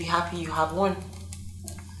 You should be happy you have one.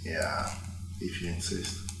 Yeah, if you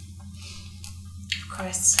insist. Of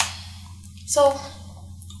course. So,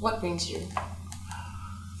 what brings you?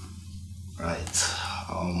 Right.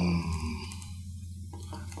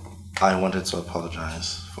 I wanted to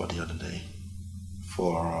apologize for the other day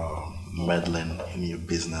for meddling in your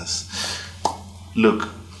business. Look,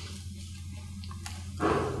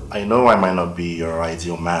 I know I might not be your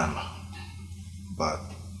ideal man, but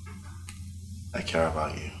I care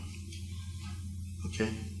about you. Okay?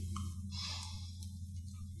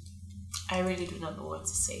 I really do not know what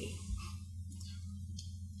to say.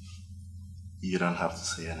 You don't have to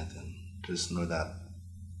say anything. Just know that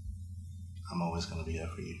I'm always going to be here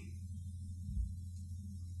for you.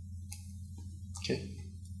 Okay?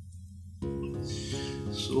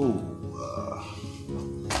 So,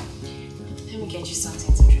 let me get you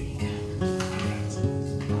something to drink.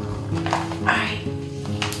 Alright.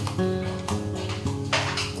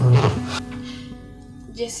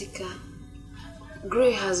 Jessica,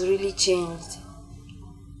 Gray has really changed.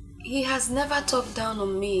 He has never talked down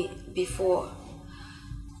on me before.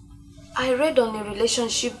 I read on a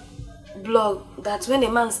relationship blog that when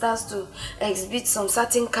a man starts to exhibit some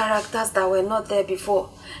certain characters that were not there before,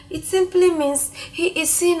 it simply means he is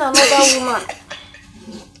seeing another woman.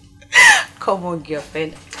 Come on,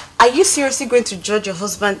 girlfriend. Are you seriously going to judge your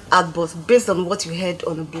husband at birth based on what you heard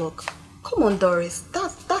on the blog? Come on, Doris.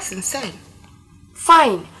 That's insane.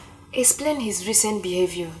 Fine. Explain his recent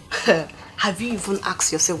behavior. Have you even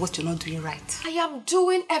asked yourself what you're not doing right? I am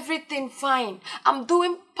doing everything fine. I'm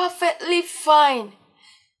doing perfectly fine.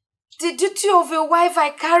 The duty of a wife, I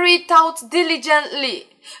carry it out diligently.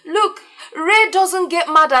 Look, Ray doesn't get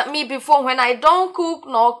mad at me before when I don't cook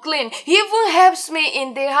nor clean. He even helps me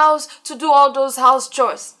in the house to do all those house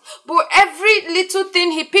chores. But every little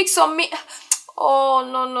thing he picks on me... Oh,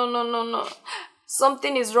 no.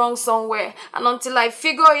 Something is wrong somewhere. And until I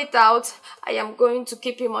figure it out, I am going to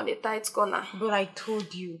keep him on a tight corner. But I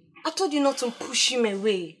told you not to push him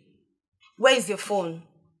away. Where is your phone?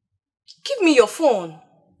 Give me your phone.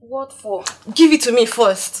 What for? Give it to me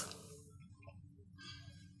first.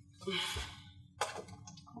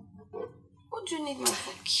 What do you need me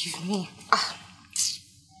for? Give me.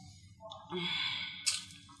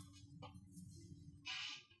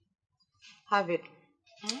 Have it.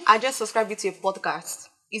 I just subscribed to a podcast.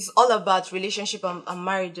 It's all about relationship and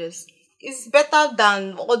marriages. It's better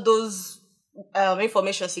than all those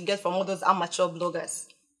informations you get from all those amateur bloggers.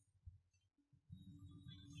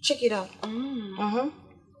 Check it out.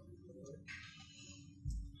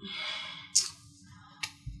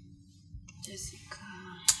 Jessica.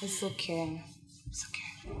 It's okay. It's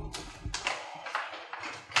okay.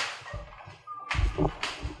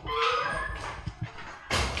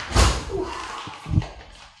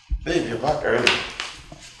 Babe, you're back early.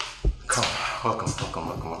 Come,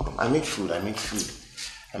 welcome. I made food. I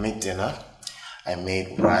made dinner. I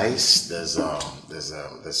made rice. There's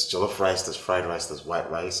jollof rice, there's fried rice, there's white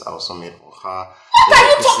rice. I also made oha. What are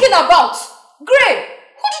you talking about? Gray,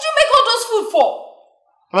 who did you make all those food for?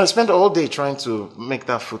 I spent all day trying to make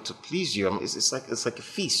that food to please you. It's like a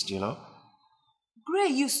feast, you know?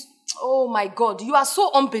 Gray, oh my God, you are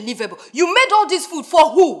so unbelievable. You made all this food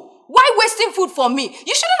for who? Why wasting food for me?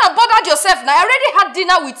 You shouldn't have bothered yourself now. I already had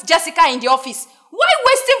dinner with Jessica in the office. Why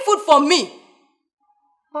wasting food for me?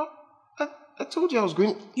 I told you I was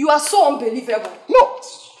going... You are so unbelievable. No.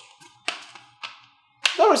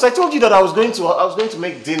 Doris, I told you that I was going to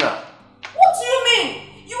make dinner. What do you mean?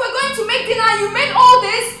 You were going to make dinner, you made all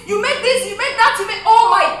this, you made this, you made that, you made... Oh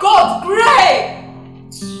my God, Gray!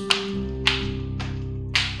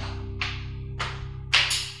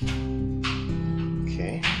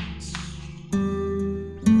 Okay.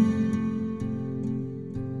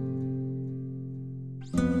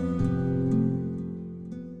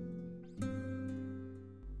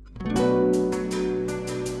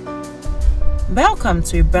 Welcome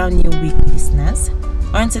to a brand new week, listeners.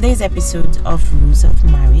 On today's episode of Rules of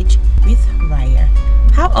Marriage with Raya.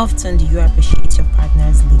 How often do you appreciate your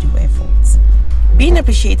partner's little efforts? Being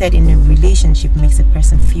appreciated in a relationship makes a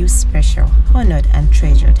person feel special, honored, and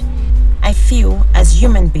treasured. I feel, as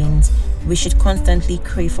human beings, we should constantly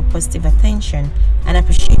crave for positive attention, and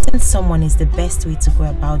appreciating someone is the best way to go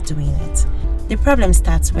about doing it. The problem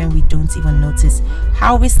starts when we don't even notice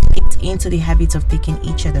how we slipped into the habit of taking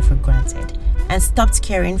each other for granted and stopped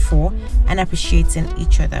caring for and appreciating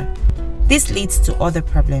each other. This leads to other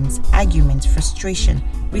problems, arguments, frustration,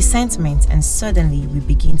 resentment, and suddenly we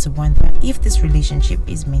begin to wonder if this relationship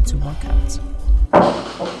is meant to work out.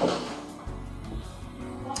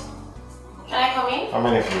 Can I come in? Come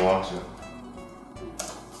in if you want to.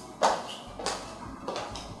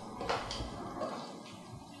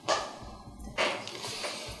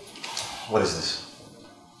 What is this?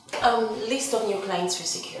 List of new clients we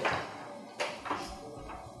secured.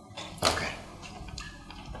 Okay.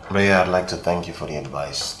 Rhea, I'd like to thank you for the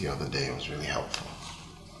advice the other day. It was really helpful.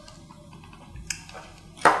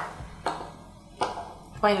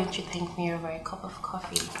 Why don't you thank me over a cup of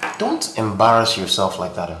coffee? Don't embarrass yourself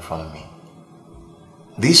like that in front of me.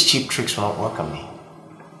 These cheap tricks won't work on me.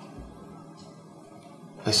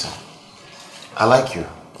 Listen, I like you,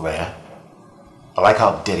 Rhea. I like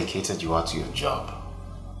how dedicated you are to your job.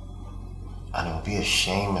 And it would be a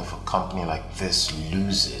shame if a company like this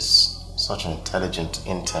loses such an intelligent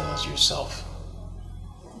intern as yourself.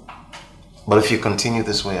 But if you continue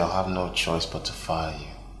this way, I'll have no choice but to fire you.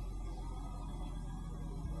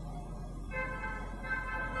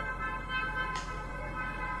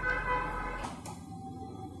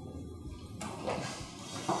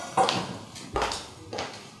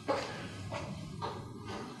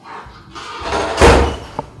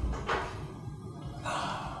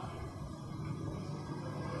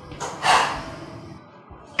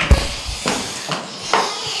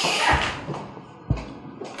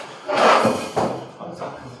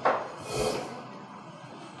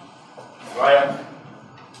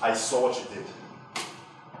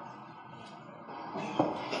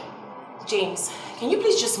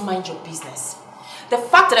 Mind your business. The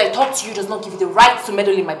fact that I talk to you does not give you the right to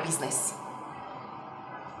meddle in my business.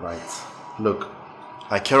 Right. Look,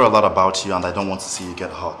 I care a lot about you and I don't want to see you get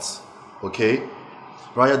hurt. Okay?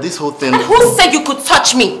 Raya, this whole thing... And who said you could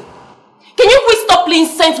touch me? Can you please stop playing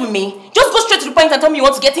sense with me? Just go straight to the point and tell me you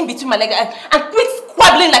want to get in between my legs and quit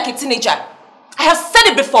squabbling like a teenager. I have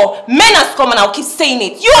said it before. Men are scum and I'll keep saying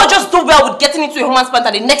it. You all just do well with getting into a woman's pants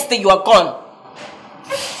and the next day you are gone.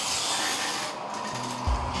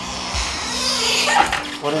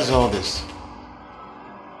 What is all this?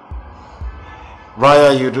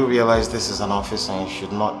 Raya, you do realize this is an office and you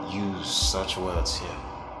should not use such words here.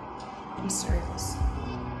 I'm sorry, boss.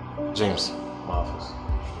 James, my office.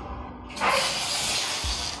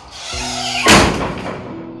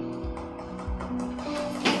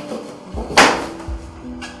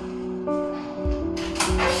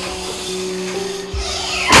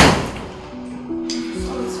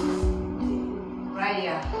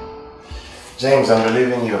 James, I'm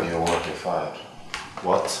relieving you of your work. You're fired.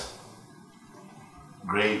 What?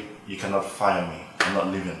 Gray, you cannot fire me. I'm not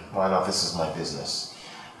leaving. Well, now this is my business.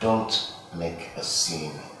 Don't make a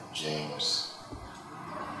scene, James.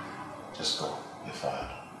 Just go. You're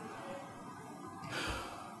fired.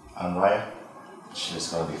 And Raya? She's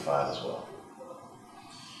going to be fired as well.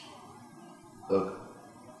 Look,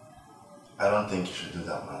 I don't think you should do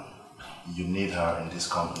that, man. You need her in this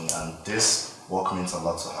company and this work means a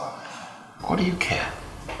lot to her. What do you care?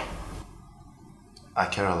 I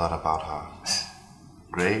care a lot about her.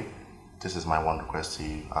 Gray, this is my one request to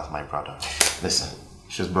you as my brother. Listen,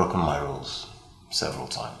 she's broken my rules several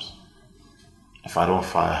times. If I don't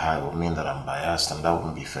fire her, it would mean that I'm biased and that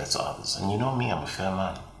wouldn't be fair to others. And you know me, I'm a fair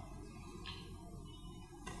man.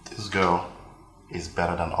 This girl is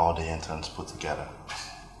better than all the interns put together.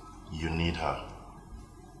 You need her.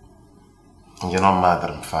 And you're not mad that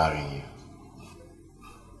I'm firing you?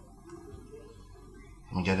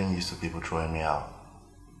 I'm getting used to people throwing me out.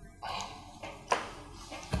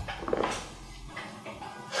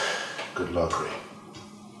 Good luck, Ray.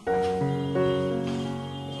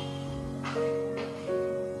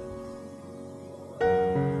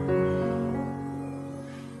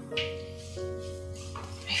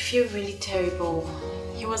 I feel really terrible.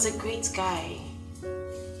 He was a great guy.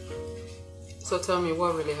 So tell me,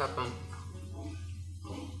 what really happened?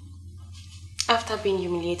 After being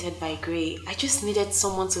humiliated by Gray, I just needed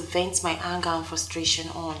someone to vent my anger and frustration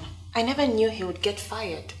on. I never knew he would get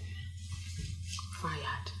fired.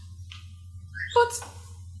 Fired? But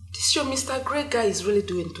this your Mr. Gray guy is really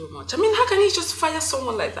doing too much. I mean, how can he just fire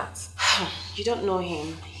someone like that? You don't know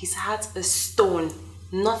him. His heart's a stone.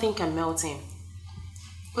 Nothing can melt him.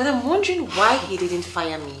 But I'm wondering why he didn't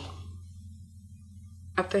fire me.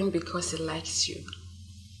 I think because he likes you.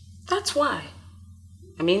 That's why.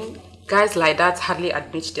 I mean, guys like that hardly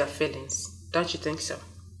admit their feelings. Don't you think so?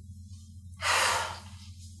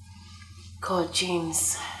 God,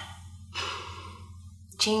 James.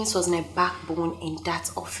 James was my backbone in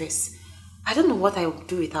that office. I don't know what I would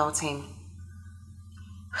do without him.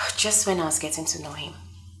 Just when I was getting to know him.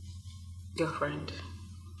 Girlfriend,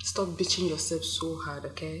 stop bitching yourself so hard,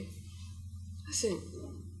 okay? Listen,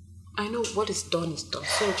 I know what is done,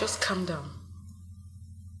 so just calm down.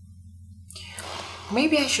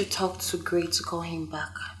 Maybe I should talk to Gray to call him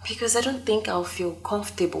back. Because I don't think I'll feel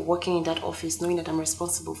comfortable working in that office knowing that I'm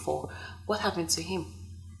responsible for what happened to him.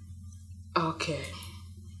 Okay,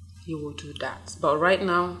 you will do that. But right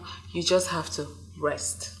now, you just have to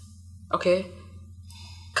rest. Okay?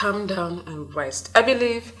 Calm down and rest. I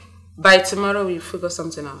believe by tomorrow we'll figure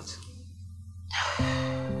something out. I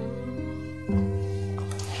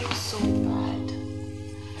feel so bad.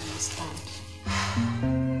 I understand.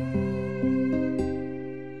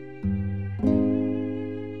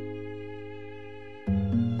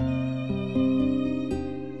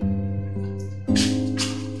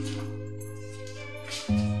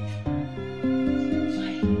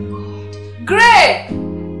 Gray!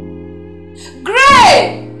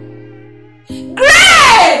 Gray!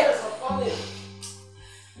 Gray!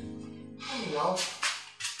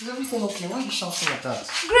 Is everything okay? Why are you shouting like that?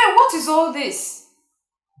 Gray, what is all this?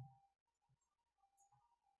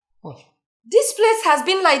 What? This place has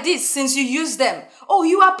been like this since you used them. Oh,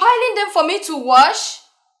 you are piling them for me to wash?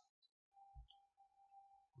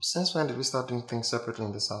 Since when did we start doing things separately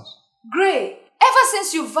in this house? Gray, ever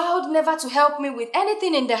since you vowed never to help me with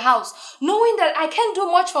anything in the house, knowing that I can't do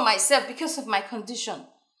much for myself because of my condition.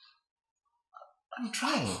 I'm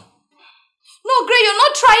trying. No, Gray, you're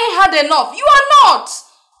not trying hard enough. You are not.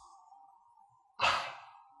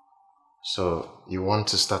 So, you want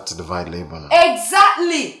to start to divide labor now?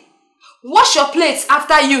 Exactly. Wash your plates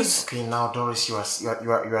after use. Okay, now Doris, you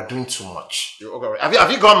are doing too much.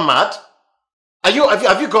 Have you gone mad?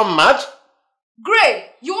 Have you gone mad?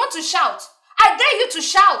 Gray, you want to shout? I dare you to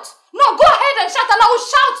shout. No, go ahead and shout and I will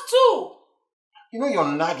shout too. You know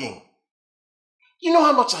you're nagging. You know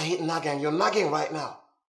how much I hate nagging. You're nagging right now.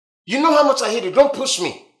 You know how much I hate it. Don't push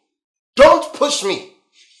me. Don't push me.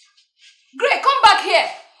 Gray, come back here.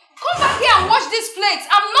 Come back here and wash these plates.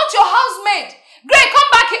 I'm not your housemaid. Gray, come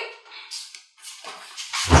back here.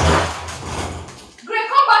 Gray,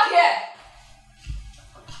 come back here.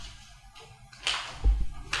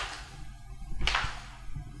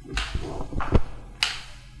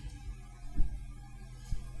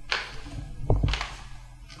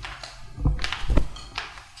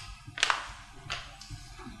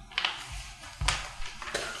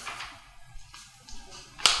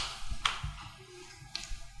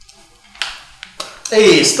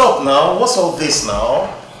 Hey, stop now. What's all this now?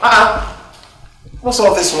 What's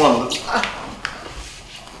all this one?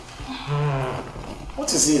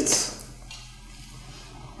 What is it?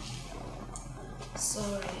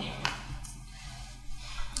 Sorry.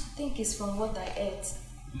 I think it's from what I ate.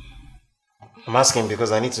 I'm asking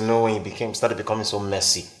because I need to know when you started becoming so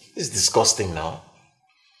messy. This is disgusting now.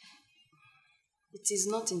 It is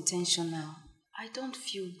not intentional. I don't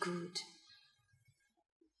feel good.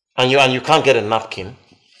 And you can't get a napkin?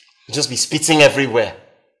 You just be spitting everywhere.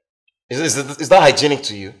 Is that hygienic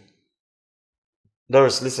to you?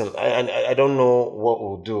 Doris, listen, I don't know what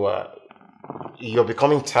we'll do. You're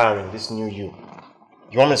becoming tiring, this new you.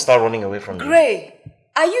 You want me to start running away from you? Gray,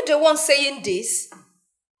 are you the one saying this?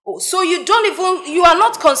 Oh, so you are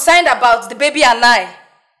not concerned about the baby and I?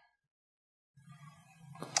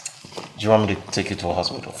 Do you want me to take you to a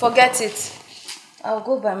hospital? Forget it. I'll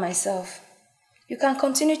go by myself. You can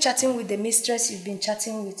continue chatting with the mistress you've been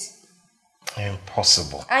chatting with.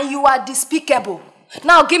 Impossible. And you are despicable.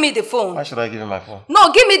 Now give me the phone. Why should I give you my phone?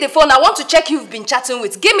 No, give me the phone. I want to check who you've been chatting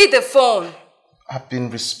with. Give me the phone. I've been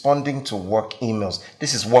responding to work emails.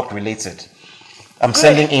 This is work related. I'm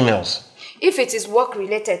sending emails. If it is work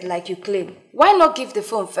related like you claim, why not give the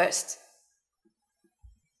phone first?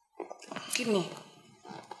 Give me.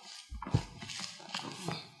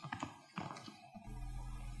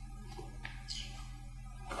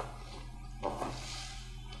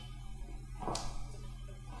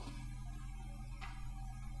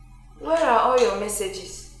 Where are all your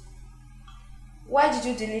messages? Why did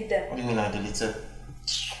you delete them? What do you mean I deleted?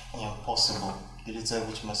 Impossible. Deleted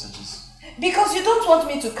which messages? Because you don't want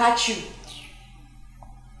me to catch you.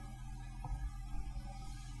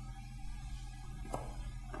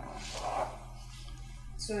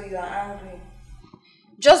 So you are angry.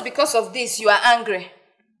 Just because of this, you are angry.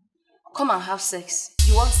 Come and have sex.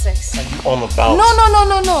 You want sex? Are you on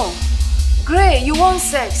about? No. Gray, you want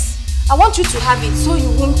sex. I want you to have it so you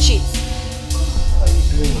won't cheat. What are you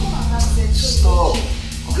doing? Come and have sex. Stop.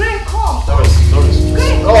 Gray, come. Doris.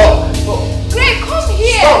 Gray. Stop. Gray, come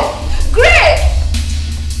here. Stop. Gray.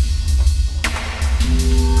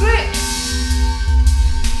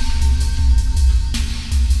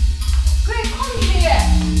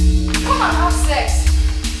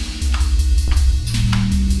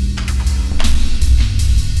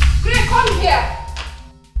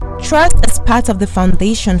 Trust is part of the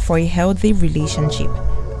foundation for a healthy relationship.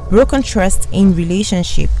 Broken trust in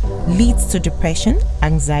relationship leads to depression,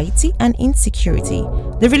 anxiety, and insecurity.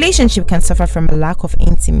 The relationship can suffer from a lack of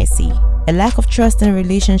intimacy. A lack of trust in a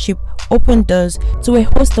relationship opens doors to a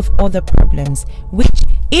host of other problems, which,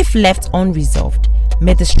 if left unresolved,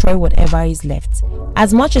 may destroy whatever is left.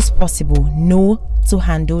 As much as possible, know to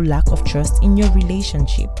handle lack of trust in your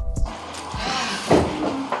relationship.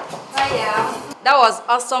 Hiya. That was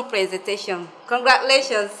awesome presentation.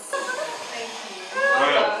 Congratulations.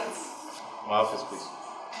 My office, please.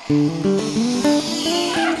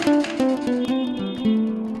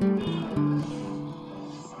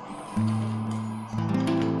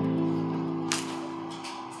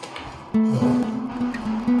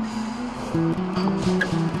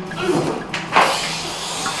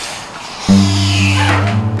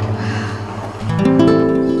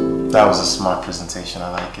 That was a smart presentation. I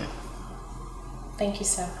like it. Thank you,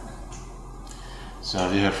 sir. So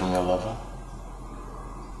have you heard from your lover?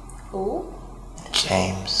 Who?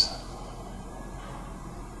 James.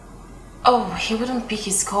 Oh, he wouldn't pick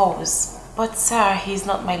his calls. But sir, he's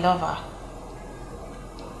not my lover.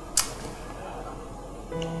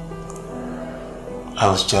 I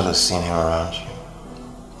was jealous seeing him around you.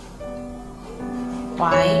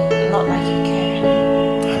 Why? Not like you care.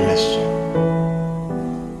 I missed you.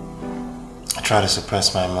 I tried to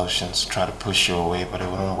suppress my emotions, try to push you away, but it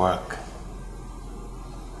wouldn't work.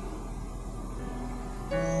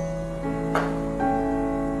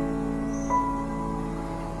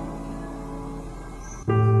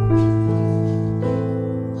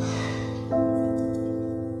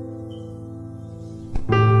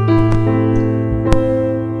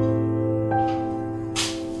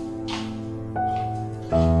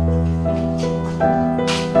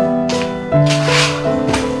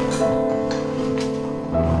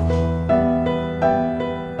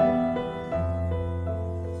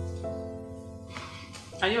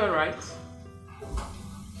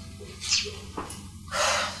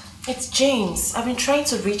 It's James. I've been trying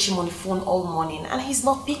to reach him on the phone all morning and he's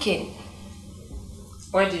not picking.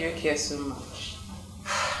 Why do you care so much?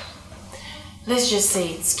 Let's just say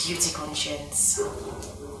it's guilty conscience.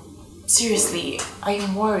 Seriously, I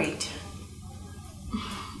am worried.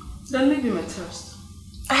 Then leave him at first.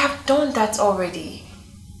 I have done that already.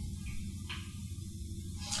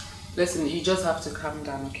 Listen, you just have to calm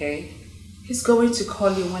down, okay? He's going to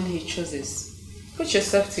call you when he chooses. Put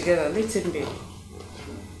yourself together, let him be.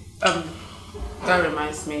 That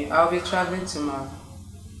reminds me, I'll be traveling tomorrow.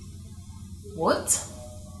 What?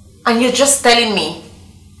 And you're just telling me?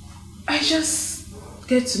 I just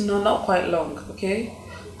get to know not quite long, okay?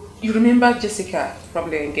 You remember Jessica from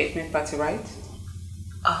the engagement party, right?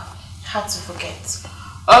 Oh, how to forget.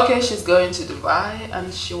 Okay, she's going to Dubai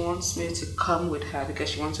and she wants me to come with her because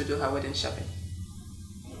she wants to do her wedding shopping.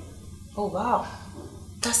 Oh wow,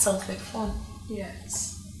 that sounds like fun.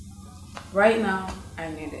 Yes. Right now, I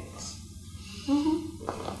need it.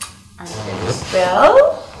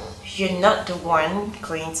 Well, you're not the one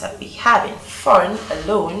going to be having fun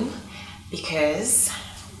alone because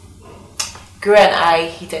Gru and I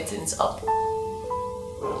heated things up.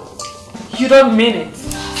 You don't mean it.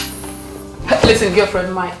 Listen,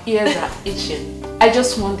 girlfriend, my ears are itching. I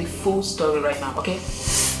just want the full story right now, okay?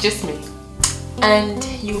 Just me. And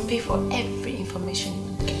you'll pay for every information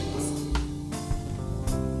you get.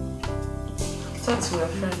 Thought we were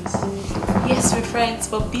friends. Yes, we're friends,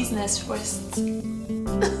 but business first. Okay,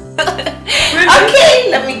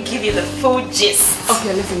 let me give you the full gist.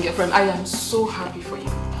 Okay, listen, girlfriend, I am so happy for you.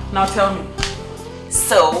 Now tell me.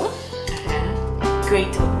 So,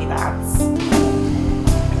 Great told me that.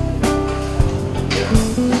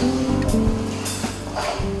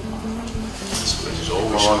 This place is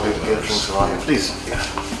always I want to get drinks around here, please.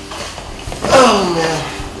 Oh man.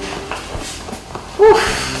 Whew.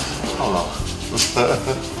 Oh no.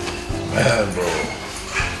 man, bro. I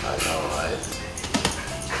know, right?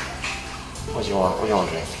 What do you want? What do you want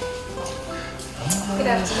to drink? Good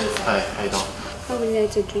afternoon. Hi, how you doing? How would you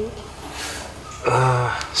like to drink?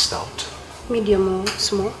 Stout. Medium or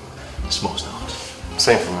small? Small stout.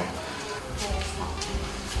 Same for me.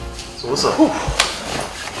 So what's up?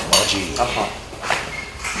 Margie.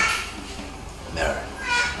 There.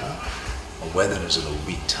 My weather is a little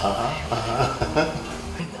bit.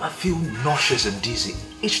 I feel nauseous and dizzy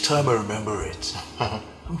each time I remember it. I'm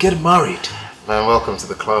getting married. Man, welcome to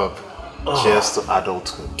the club. Cheers to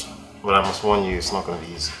adulthood. But I must warn you, it's not going to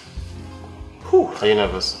be easy. Are you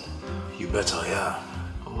nervous? You bet I am.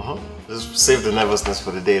 Just save the nervousness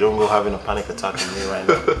for the day. Don't go having a panic attack on me right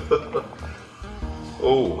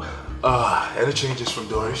now. Any changes from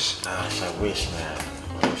Doris? Gosh, I wish, man.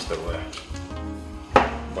 I wish could wear.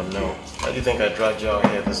 But no, why do you think I dragged you out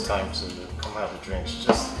here this time to come have a drink? She's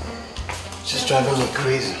just driving me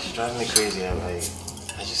crazy. She's driving me crazy.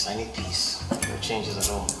 I need peace. No changes at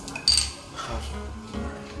all.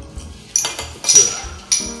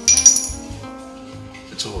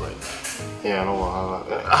 It's all right. Yeah, I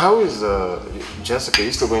know. How is Jessica?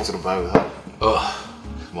 You still going to Dubai with her? Oh,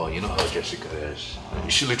 well, you know how Jessica is.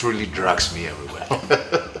 She literally drags me everywhere.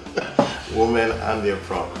 Women and their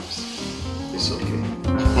problems. It's okay.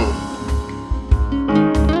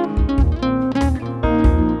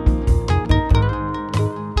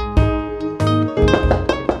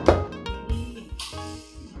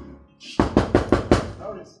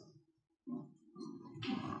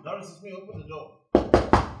 Open the door.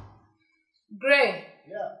 Gray.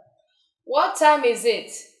 Yeah. What time is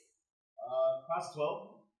it? Past 12,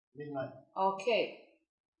 midnight. Okay.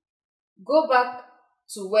 Go back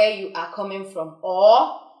to where you are coming from,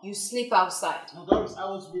 or you sleep outside. No, Doris, I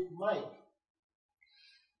was with Mike.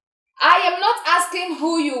 I am not asking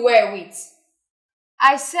who you were with.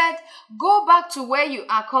 I said, go back to where you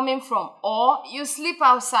are coming from, or you sleep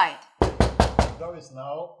outside. Doris,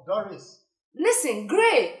 now. Doris. Listen,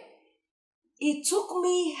 Gray. It took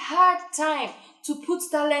me hard time to put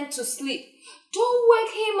Talent to sleep. Don't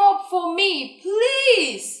wake him up for me,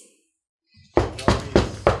 please.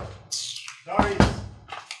 Doris.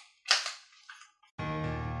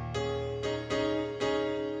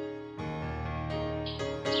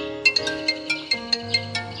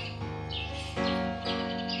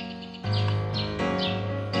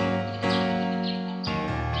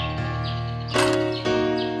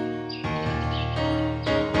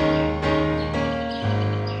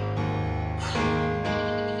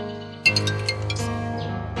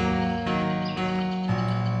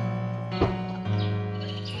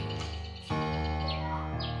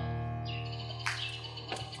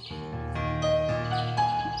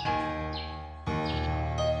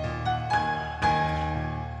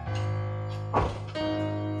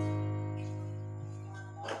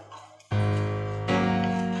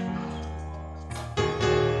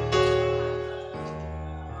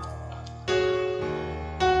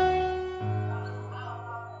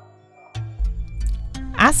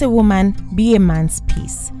 As a woman, be a man's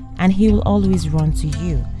peace, and he will always run to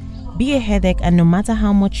you. Be a headache, and no matter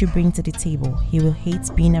how much you bring to the table, he will hate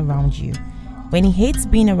being around you. When he hates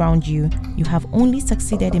being around you, you have only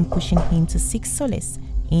succeeded in pushing him to seek solace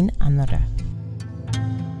in another.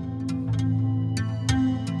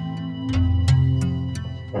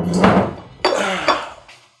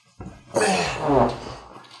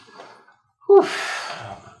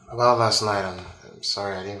 About last night, I'm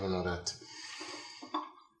sorry, I didn't even know that.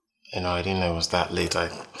 I didn't know it was that late. I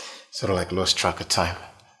sort of like lost track of time,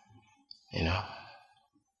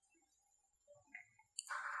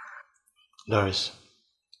 Doris.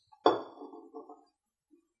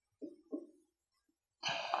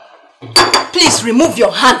 Please remove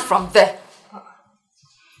your hand from there.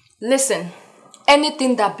 Listen,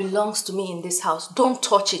 anything that belongs to me in this house, don't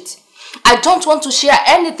touch it. I don't want to share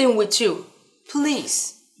anything with you.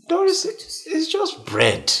 Please. Doris, it's just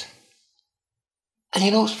bread.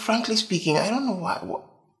 And frankly speaking, I don't know why.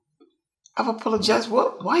 I've apologized.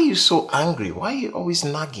 Why are you so angry? Why are you always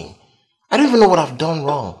nagging? I don't even know what I've done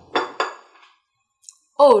wrong.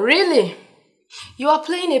 Oh, really? You are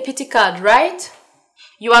playing a pity card, right?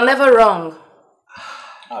 You are never wrong.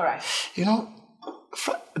 All right.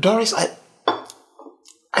 Doris, I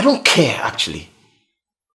don't care, actually.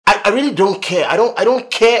 I really don't care. I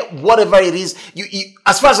don't care whatever it is. You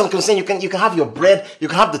as far as I'm concerned, you can have your bread, you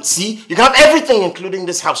can have the tea, you can have everything, including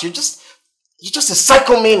this house. You're just a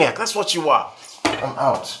psychomaniac. That's what you are. I'm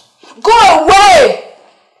out. Go away!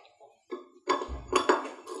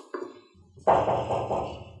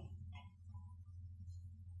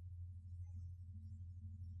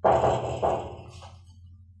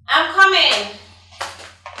 I'm coming.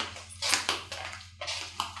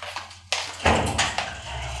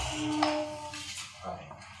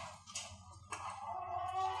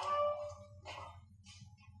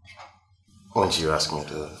 Won't you ask me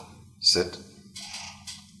to sit?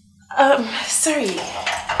 Sorry.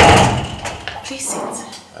 Please sit.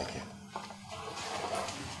 Thank you.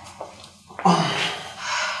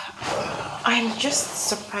 I'm just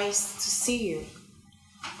surprised to see you.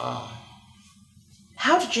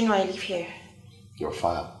 How did you know I live here? Your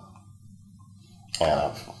file. And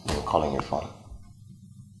I've been calling your phone.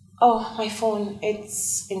 Oh, my phone.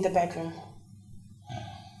 It's in the bedroom.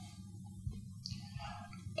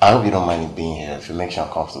 I hope you don't mind me being here. If it makes you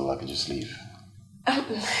uncomfortable, I could just leave.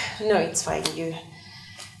 No, it's fine. You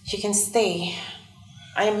can stay.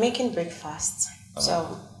 I am making breakfast.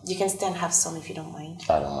 So You can stay and have some if you don't mind.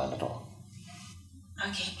 I don't mind at all.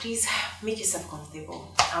 Okay, please make yourself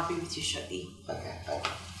comfortable. I'll be with you shortly. Okay, thank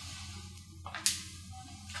you.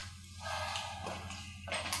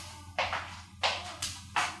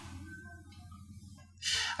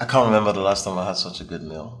 I can't remember the last time I had such a good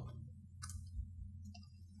meal.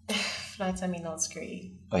 Flatter me not,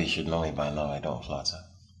 Gray. Oh, you should know me by now. I don't flatter.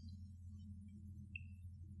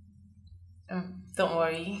 Don't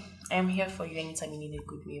worry. I am here for you anytime you need a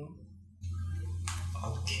good meal.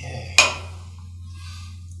 Okay.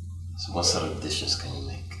 So what sort of dishes can you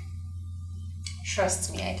make?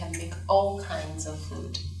 Trust me, I can make all kinds of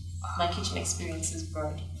food. My kitchen experience is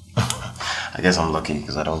broad. I guess I'm lucky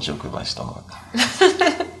because I don't joke with my stomach.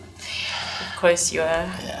 Of course you are.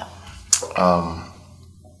 Yeah.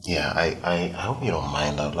 Yeah, I hope you don't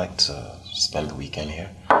mind. I'd like to spend the weekend here.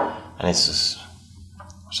 And it's just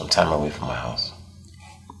some time away from my house.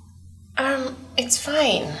 It's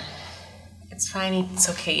fine. It's fine, it's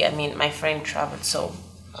okay. I mean, my friend traveled, so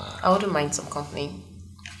I wouldn't mind some company.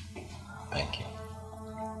 Thank you.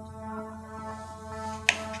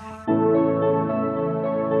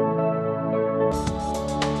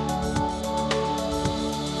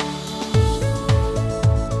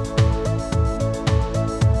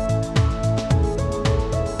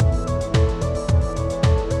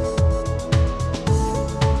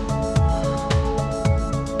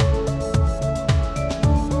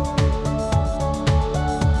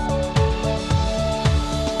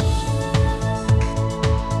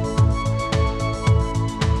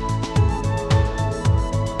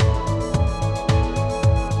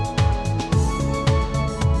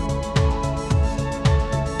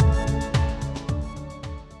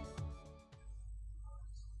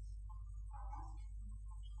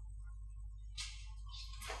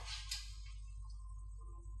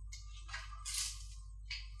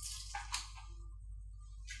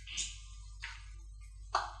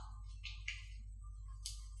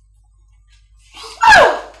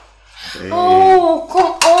 Oh,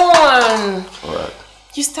 come on! What?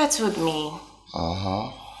 You startled me.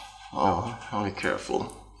 Uh-huh. Oh, be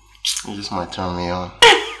careful. You just might turn me on.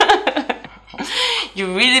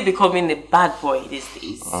 You're really becoming a bad boy these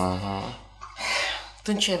days. Uh-huh.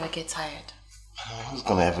 Don't you ever get tired? Who's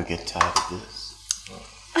gonna ever get tired of this?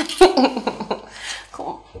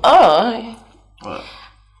 Come on. What?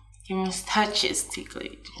 Your mustache is tickled.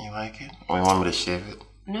 You like it? Or you want me to shave it?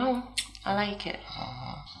 No, I like it.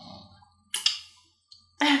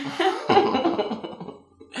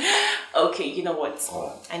 Okay, you know what?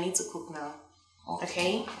 I need to cook now.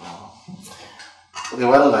 Okay? Okay,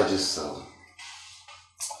 why don't I just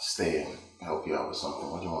stay and help you out with something?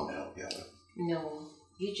 What do you want me to help you out with? No,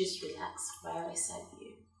 you just relax while I serve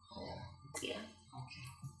you. Yeah.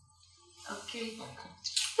 Okay.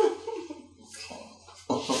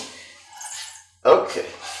 Okay.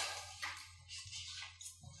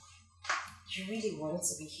 You really want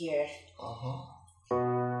to be here?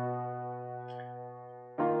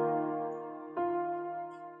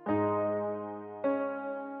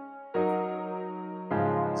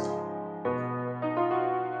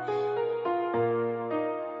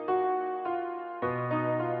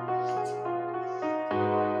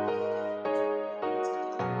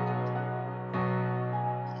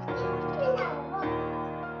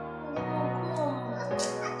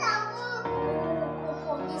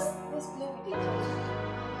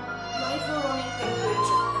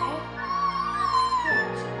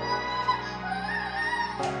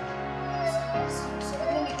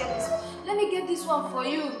 This one for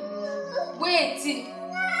you. Wait.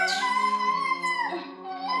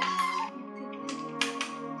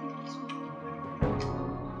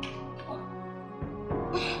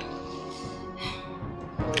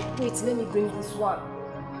 Wait, let me bring this one.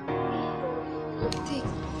 Take.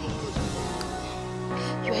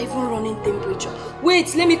 You are even running temperature.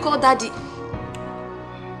 Wait, let me call Daddy.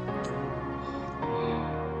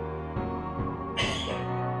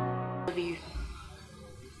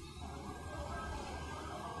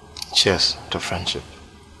 Cheers to friendship.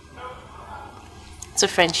 To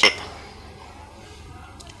friendship.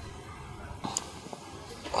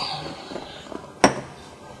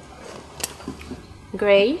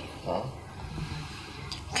 Gray? Huh?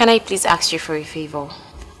 Can I please ask you for a favor?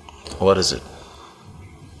 What is it?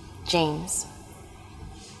 James.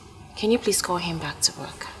 Can you please call him back to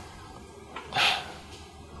work?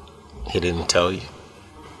 He didn't tell you?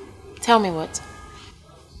 Tell me what?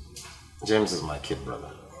 James is my kid brother.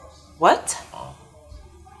 What?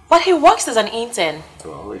 But he works as an intern.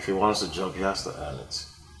 Well, if he wants a job, he has to earn it.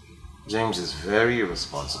 James is very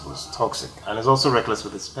irresponsible, is toxic, and is also reckless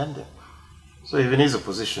with his spending. So if he needs a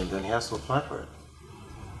position, then he has to apply for it.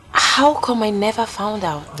 How come I never found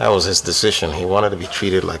out? That was his decision. He wanted to be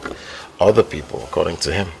treated like other people, according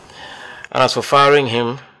to him. And as for firing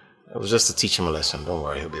him, it was just to teach him a lesson. Don't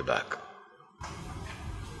worry, he'll be back.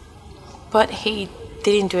 But he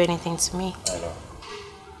didn't do anything to me. I know.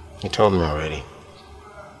 He told me already.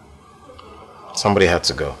 Somebody had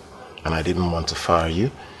to go, and I didn't want to fire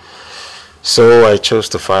you. So I chose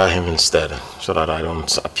to fire him instead, so that I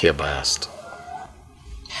don't appear biased.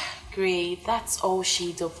 Great, that's all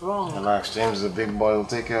shades of wrong. Relax, James is a big boy. He'll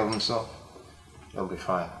take care of himself. He'll be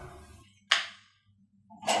fine.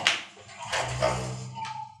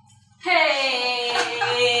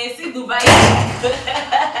 Hey, see Dubai.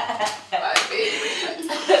 My baby.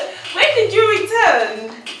 When did you return?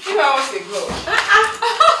 2 hours ago.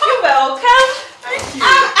 You're welcome. Thank you.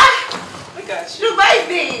 Look at you. Dubai,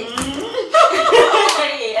 babe.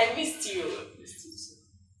 Hey, I missed you.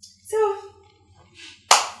 So,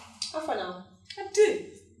 how far now? I did.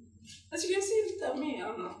 As you can see, look at me.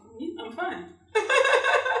 I'm fine. I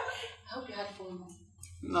hope you had fun.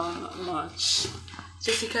 No, not much.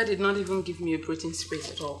 Jessica did not even give me a breathing space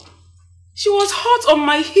at all. She was hot on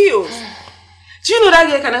my heels. Do you know that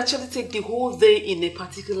girl can actually take the whole day in a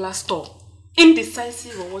particular store,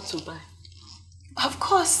 indecisive on what to buy? Of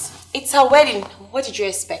course. It's her wedding. What did you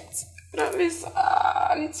expect? But at least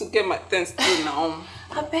I need to get my things still now.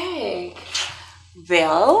 I beg.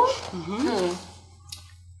 Well,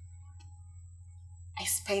 I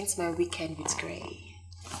spent my weekend with Gray.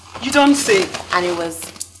 You don't say. And it was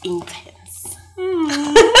intense.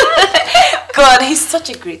 God, he's such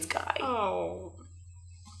a great guy. Oh.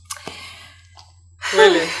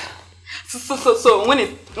 Really? So when is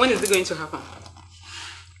it going to happen?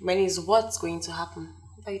 When is what's going to happen?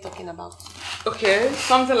 What are you talking about? Okay,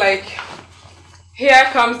 something like, here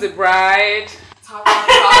comes the bride. Not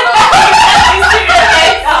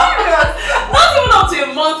even up to a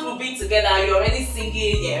month we'll be together and you're already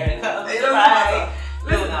singing here. Right.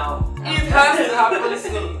 No, now. It has to happen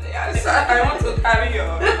soon. Yes, I want to carry you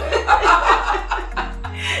on.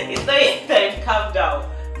 It's not yet time. Calm down.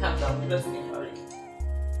 Calm down. Don't be hurry.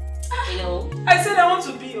 You know? I said I want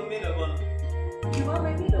to be your maid of honor. You are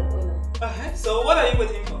my maid of honor. So what are you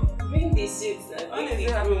waiting for? Bring the suits and bring the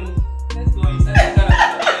room. Let's go inside. Yes,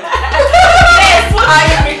 I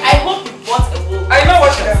hope you bought a wool. I know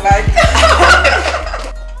what you're like.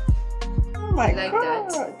 Oh my like God.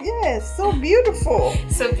 That? Yes, so beautiful.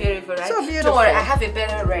 So beautiful, right? So beautiful. Don't worry, I have a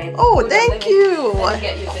better red. Oh, thank you. Let me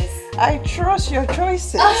get you this. I trust your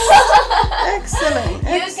choices. Excellent, You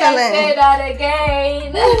excellent. can say that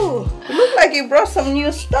again. Ooh, you look like you brought some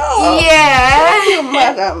new stuff. Yeah. Thank you,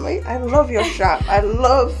 madam. I love your shop. I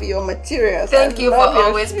love your materials. Thank you for love your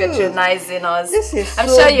always shoes. patronizing us. This is I'm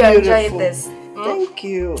so sure you're beautiful. enjoying this. Thank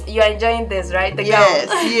you. You're enjoying this, right? The Yes,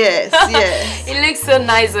 gown. yes, yes. It looks so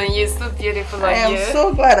nice on you, so beautiful on you. I am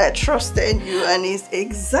so glad I trusted you, and it's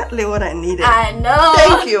exactly what I needed. I know.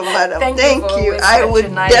 Thank you, madam. Thank Thank you. you. For I would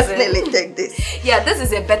patronizing. definitely take this. Yeah, this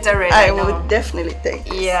is a better red. I know. would definitely take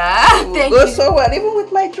this. Yeah, It will thank go you. so well, even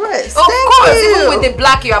with my dress. Of Thank course, you. even with the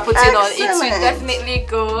black you are putting on, it will Excellent. definitely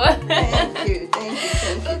go. Thank you, thank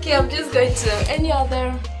you. Okay, I'm just going to any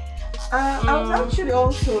other. I was actually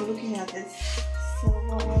also looking at this.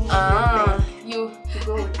 I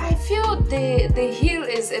feel the heel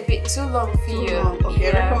is a bit too long for you. Okay,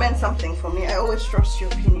 Yeah. recommend something for me. I always trust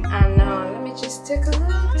your opinion. I know. Let me just take a look.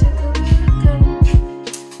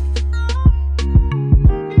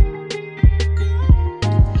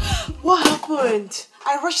 What happened?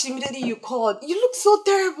 I rushed immediately you called. You look so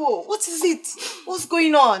terrible. What is it? What's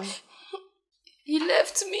going on? He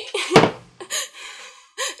left me.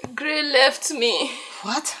 Gray left me.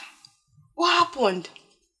 What? What happened?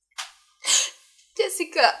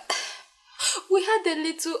 Jessica, we had a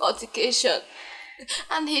little altercation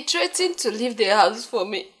and he threatened to leave the house for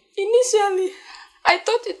me. Initially, I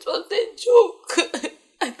thought it was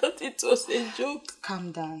a joke.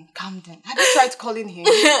 Calm down, calm down. Have you tried calling him?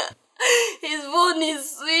 His phone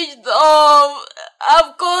is switched off.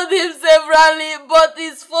 I've called him severally, but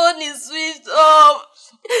his phone is switched off.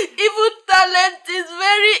 Even Talent is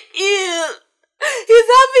very ill. He's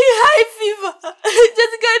having high fever.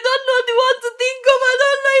 Jessica, I don't know what to think of. I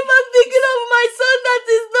don't know if I'm thinking of my son that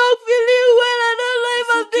is not feeling well. I don't know if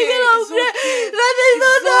I'm thinking of Gray. That is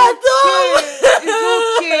not at all.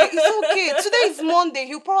 It's okay. Today is Monday.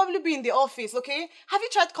 He'll probably be in the office, okay? Have you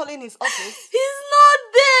tried calling his office? He's not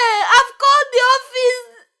there. I've called the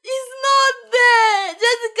office. He's not there.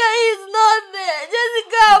 Jessica is not there.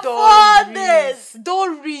 Jessica, 4 days.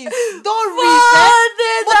 Don't risk.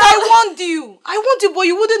 But I warned you, but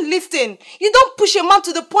you wouldn't listen. You don't push a man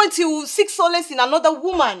to the point he will seek solace in another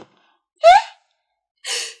woman.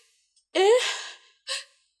 Eh?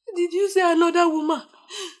 Did you say another woman?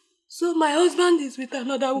 So my husband is with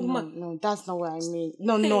another woman? No, that's not what I mean.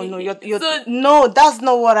 No, no, that's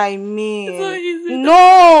not what I mean.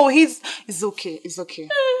 No, it's okay. It's okay.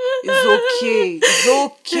 It's okay. It's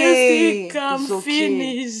okay.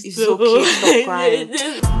 Stop crying.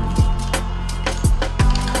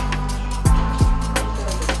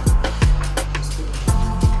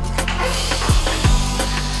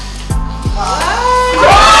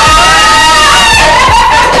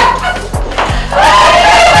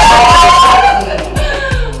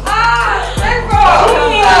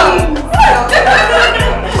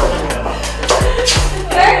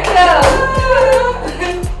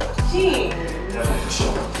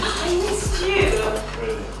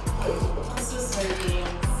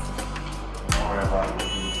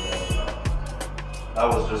 That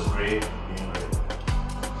was just great being great.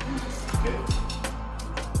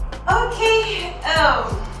 Okay.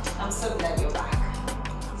 I'm so glad you're back.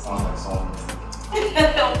 Sounds like someone.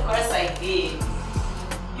 Of course I did.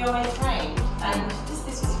 You're my friend, and this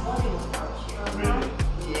is wondering about you. Really?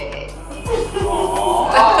 Yes. Aww.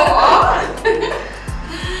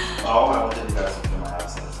 Oh, I wanted you guys to feel my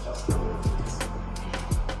absence just a little bit.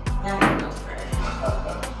 That's not fair.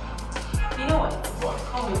 You know what?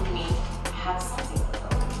 Come with me. I have something to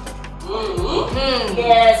tell you.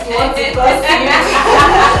 Yes, we want to go see you.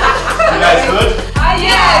 You guys good?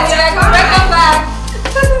 Yes, welcome back.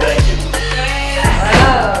 Thank you.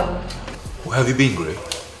 Where have you been, Gray?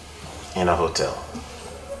 In a hotel.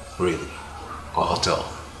 Really? A hotel?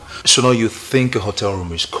 So now you think a hotel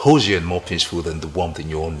room is cozier and more peaceful than the warmth in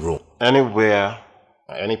your own room? Anywhere,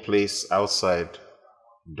 any place outside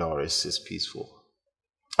Doris is peaceful.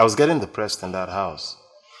 I was getting depressed in that house.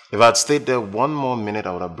 If I'd stayed there one more minute,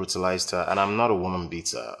 I would have brutalized her. And I'm not a woman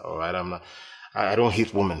beater, all right? I don't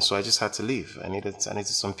hate women, so I just had to leave. I needed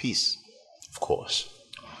some peace. Of course.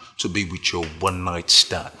 To be with your one-night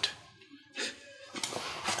stand.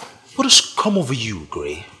 What has come over you,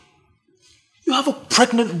 Gray? You have a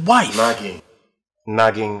pregnant wife.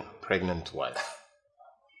 Nagging pregnant wife.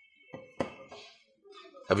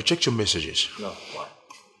 Have you checked your messages? No, why?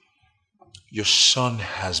 Your son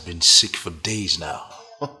has been sick for days now.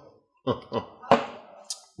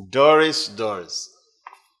 Doris.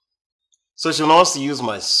 So she wants to use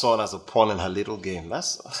my son as a pawn in her little game.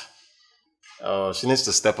 Oh, she needs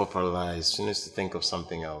to step up her lies. She needs to think of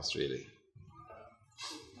something else, really.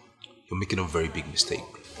 You're making a very big mistake.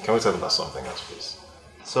 Can we talk about something else, please?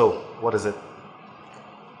 So, what is it?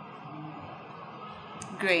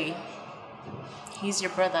 Gray, he's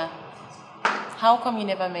your brother. How come you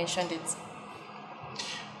never mentioned it?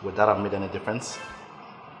 Would that have made any difference?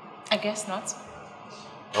 I guess not.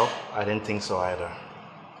 Oh, I didn't think so either.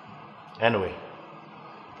 Anyway,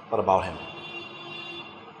 what about him?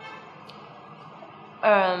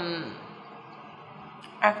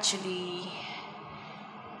 Actually,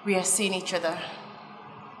 we are seeing each other.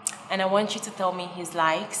 And I want you to tell me his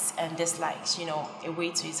likes and dislikes, a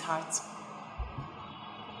way to his heart.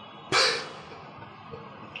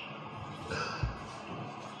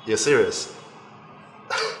 You're serious?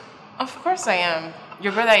 Of course I am.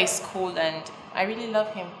 Your brother is cool and I really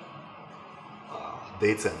love him.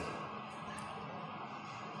 Dating.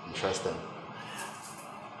 Interesting.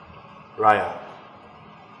 Raya.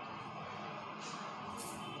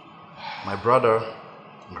 My brother,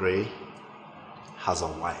 Gray, has a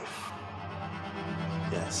wife.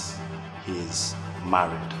 Yes, he is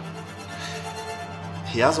married.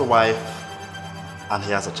 He has a wife and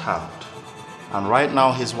he has a child. And right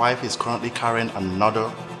now his wife is currently carrying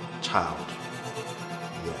another child.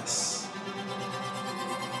 Yes.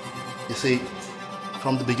 You see,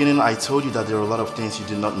 from the beginning I told you that there are a lot of things you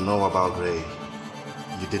did not know about Gray.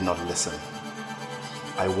 You did not listen.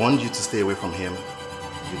 I warned you to stay away from him.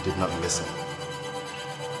 You did not listen.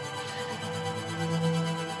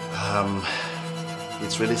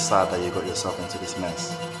 It's really sad that you got yourself into this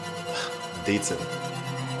mess. Dating.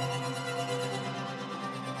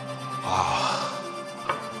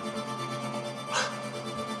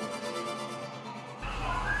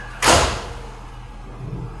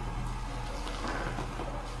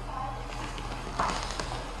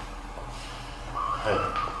 Hey.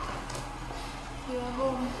 You are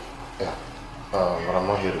home. Yeah. But I'm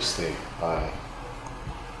not here to stay. I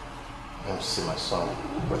am to see my son.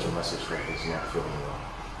 Got your message that he's not feeling well.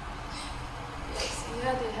 Yes, he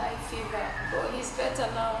had a high fever, but he's better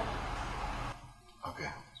now. Okay.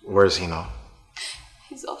 Where is he now?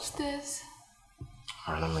 He's upstairs.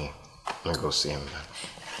 Alright, let me go see him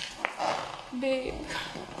then. Babe.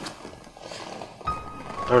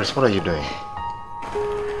 Doris, what are you doing?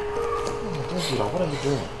 Don't do that. What are you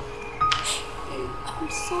doing? I'm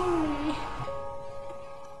sorry.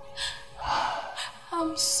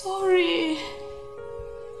 I'm sorry.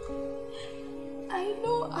 I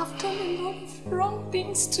know I've done a lot of wrong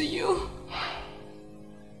things to you.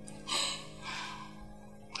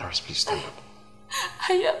 Doris, please stand up.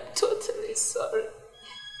 I am totally sorry.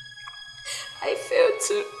 I failed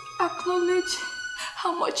to acknowledge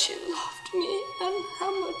how much you loved me and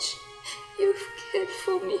how much you've cared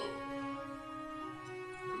for me.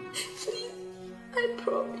 Please, I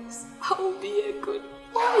promise I will be a good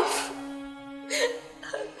wife.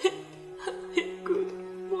 A good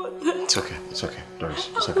mother. It's okay, Doris.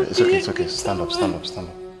 It's okay. Stand up. It's alright,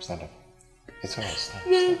 stand up.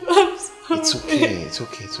 I'm sorry. It's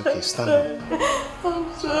okay. Stand up. I'm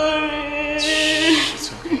sorry.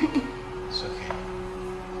 It's okay.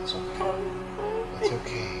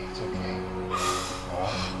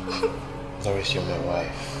 Doris, you're my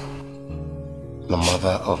wife. The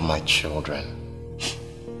mother of my children.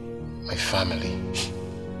 My family.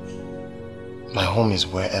 My home is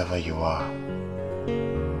wherever you are.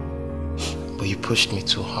 But you pushed me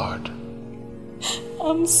too hard.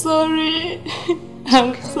 I'm sorry.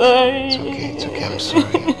 I'm sorry. It's okay. I'm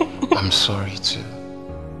sorry. I'm sorry too.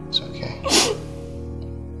 It's okay.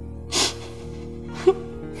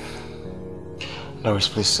 Doris,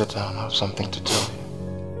 please sit down. I have something to tell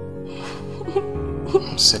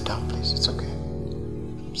you. Sit down, please. It's okay.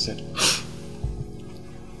 Sit.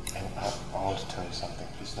 I want to tell you something.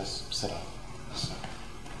 Please, let's sit down.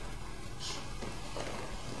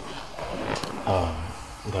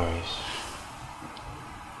 Doris.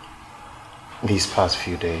 These past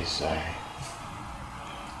few days,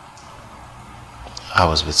 I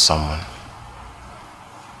was with someone.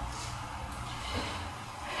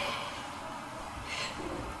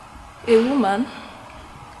 A woman?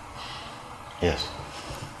 Yes.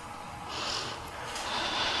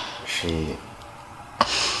 She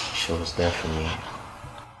was there for me.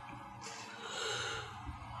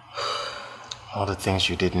 All the things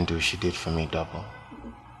you didn't do, she did for me double.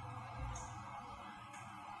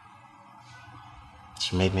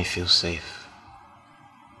 She made me feel safe.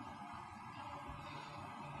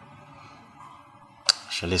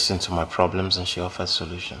 She listened to my problems and she offered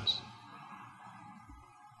solutions.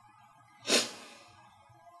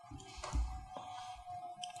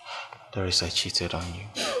 Doris, I cheated on you.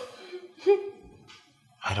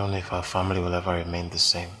 I don't know if our family will ever remain the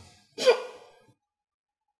same. I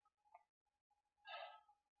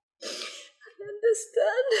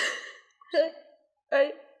understand.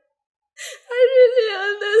 I really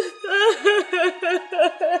understand.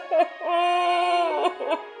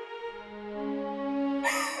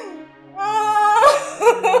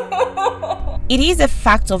 It is a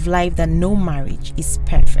fact of life that no marriage is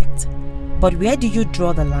perfect. But where do you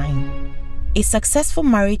draw the line? A successful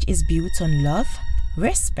marriage is built on love,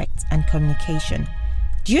 respect, and communication.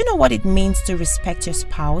 Do you know what it means to respect your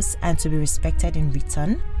spouse and to be respected in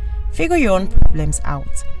return? Figure your own problems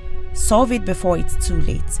out. Solve it before it's too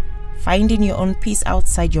late. Finding your own peace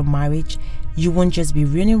outside your marriage, you won't just be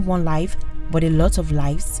ruining one life, but a lot of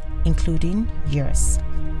lives, including yours.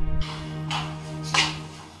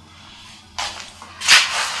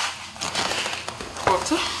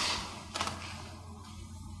 Water?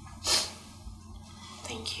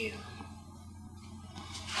 Thank you.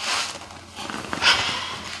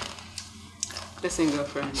 Listen,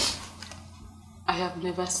 girlfriend. I have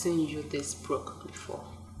never seen you this broke before.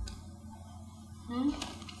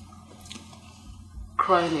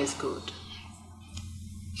 Crying is good.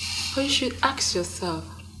 But you should ask yourself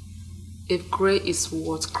if Gray is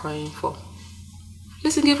worth crying for.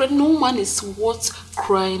 Listen, girlfriend, no man is worth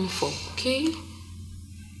crying for, okay?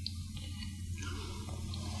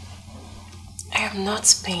 I am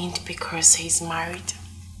not pained because he's married.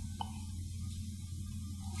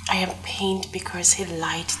 I am pained because he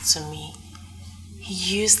lied to me. He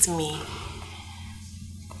used me.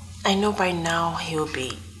 I know by now he'll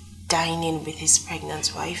be dining with his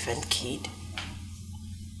pregnant wife and kid.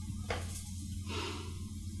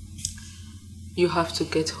 You have to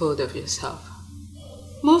get hold of yourself.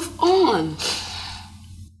 Move on.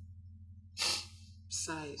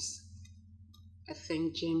 Besides, I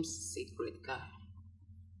think James is a great guy.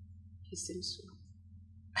 He seems so.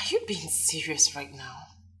 Are you being serious right now?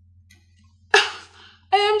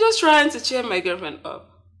 I am just trying to cheer my girlfriend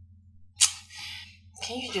up.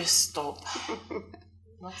 Can you just stop?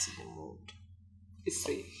 Not in the mood. You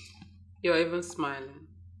see, you're even smiling.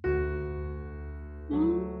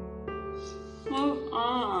 Move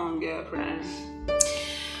on, girlfriend.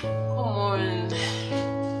 Come on.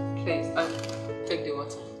 Please, take the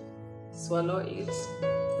water. Swallow it.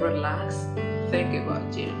 Relax. Think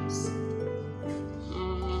about James.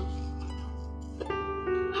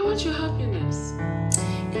 about your happiness?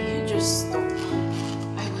 You just stop.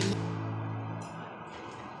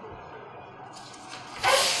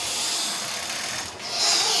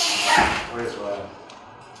 Where's Ryan?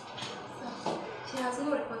 She has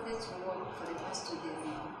not reported to work for the past 2 days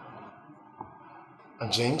now.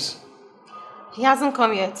 And James? He hasn't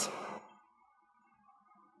come yet.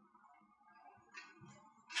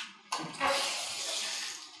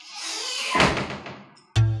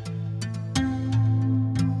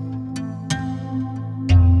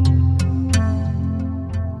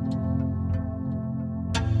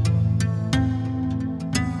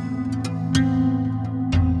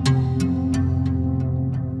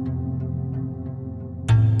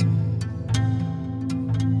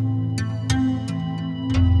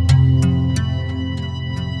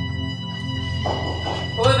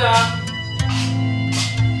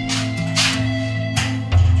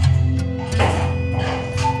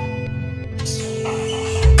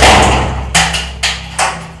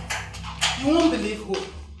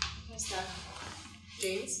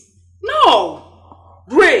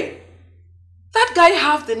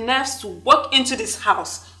 The nerves to walk into this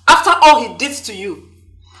house after all he did to you.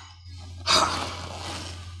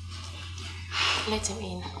 Let him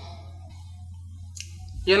in.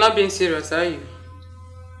 You're not being serious, are you?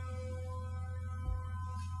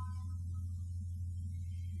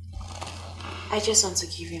 I just want to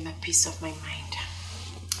give him a piece of my mind.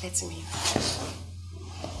 Let him in.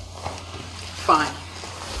 Fine.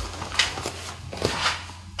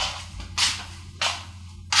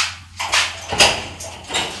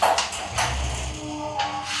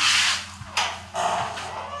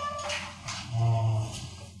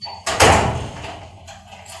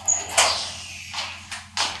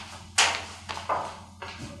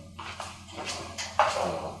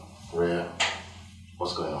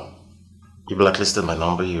 You blacklisted my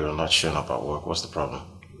number, you're not showing up at work. What's the problem?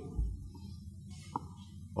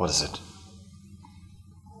 What is it?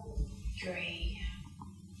 Gray.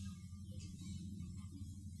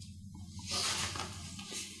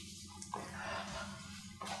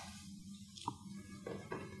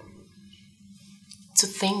 To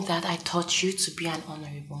think that I taught you to be an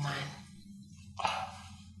honorable man.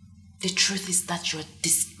 The truth is that you're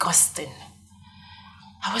disgusting.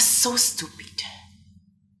 I was so stupid.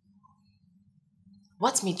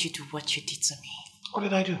 What made you do what you did to me? What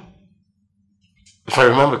did I do? If I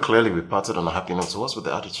remember clearly, we parted on a happy note, so what's with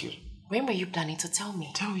the attitude? When were you planning to tell me?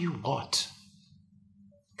 Tell you what?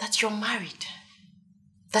 That you're married.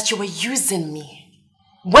 That you were using me.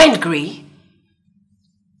 When, Gray?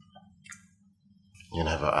 You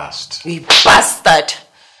never asked. You bastard!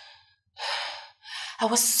 I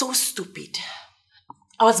was so stupid.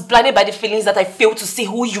 I was blinded by the feelings that I failed to see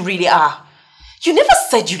who you really are. You never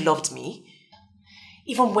said you loved me.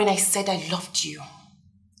 Even when I said I loved you,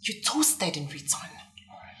 you toasted in return.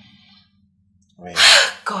 Rhea.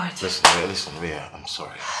 God. Listen, Rhea, I'm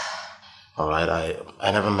sorry. Alright,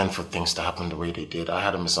 I never meant for things to happen the way they did. I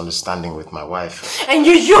had a misunderstanding with my wife. And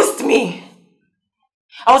you used me!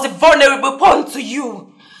 I was a vulnerable pawn to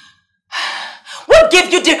you. What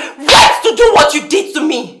gave you the right to do what you did to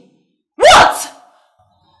me? What?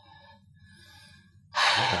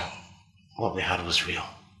 What we had was real.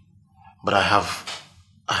 But I have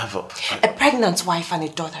a pregnant wife and a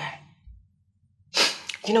daughter.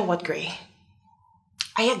 You know what, Gray?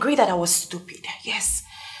 I agree that I was stupid, yes.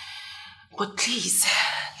 But please,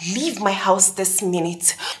 leave my house this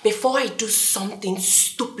minute before I do something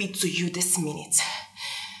stupid to you this minute.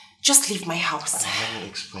 Just leave my house. Let me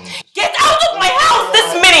explain. Get out of my house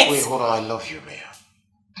this minute! Wait, hold on. I love you, Rhea.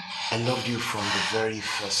 I loved you from the very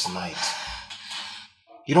first night.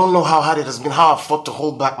 You don't know how hard it has been, how I fought to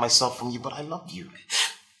hold back myself from you, but I loved you.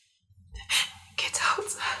 Get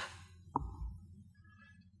out.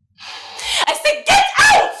 I said get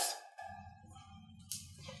out!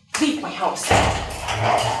 Leave my house.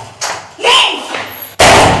 Leave!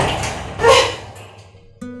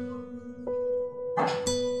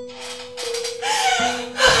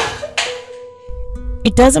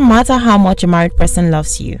 It doesn't matter how much a married person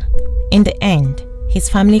loves you. In the end, his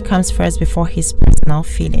family comes first before his personal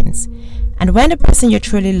feelings. And when the person you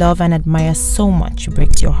truly love and admire so much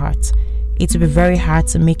breaks your heart, it will be very hard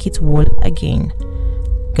to make it whole again.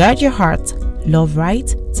 Guard your heart, love right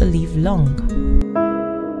to live long.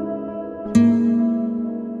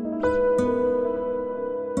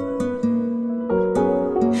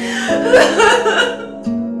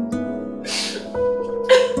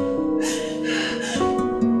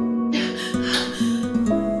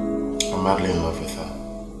 I'm madly in love with her.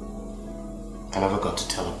 I never got to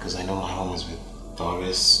tell her because I know my home is with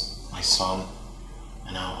Doris, my son,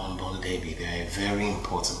 and our unborn baby. They're a very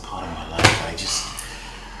important part of my life. I just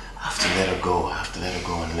have to let her go. I have to let her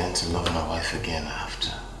go and learn to love my wife again. I have to.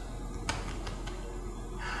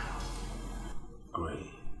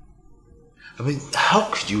 Gray. I mean, how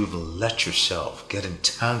could you even let yourself get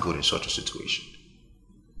entangled in such a situation?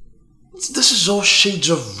 This is all shades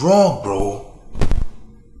of wrong, bro.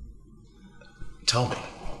 Tell me,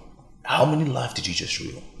 how many lives did you just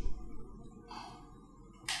ruin?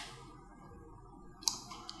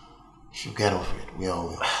 She'll get over it. We all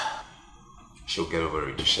will. She'll get over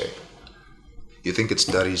it, you say? You think it's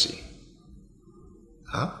that easy?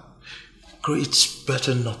 Huh? Gray, it's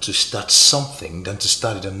better not to start something than to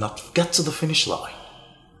start it and not get to the finish line.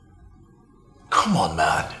 Come on,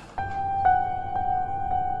 man.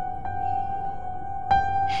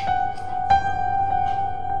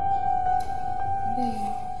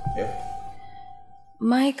 Yeah?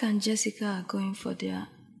 Mike and Jessica are going for their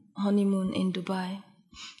honeymoon in Dubai.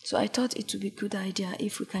 So I thought it would be a good idea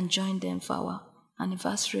if we can join them for our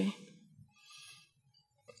anniversary.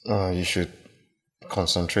 You should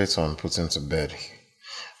concentrate on putting to bed.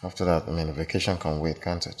 After that, I mean, the vacation can wait,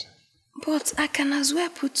 can't it? But I can as well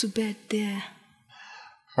put to bed there.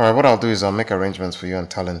 Alright, what I'll do is I'll make arrangements for you and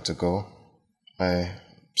Talent to go. My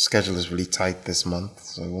schedule is really tight this month,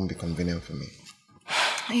 so it won't be convenient for me.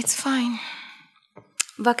 It's fine.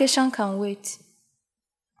 Vacation can wait.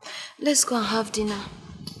 Let's go and have dinner.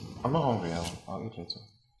 I'm not hungry. I'll eat later.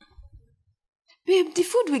 Babe, the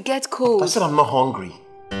food will get cold. I said I'm not hungry.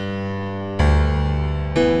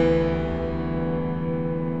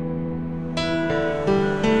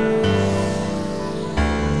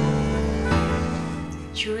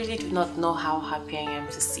 You really do not know how happy I am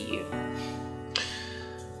to see you.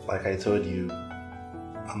 Like I told you,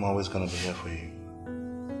 I'm always gonna be here for you.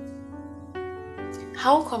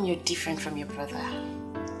 How come you're different from your brother?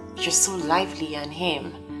 You're so lively and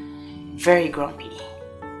him, very grumpy.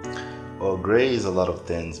 Well, Gray is a lot of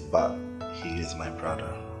things, but he is my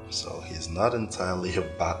brother. So he's not entirely a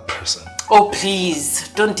bad person. Oh, please,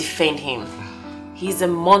 don't defend him. He's a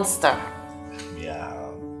monster. Yeah.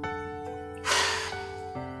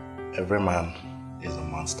 Every man is a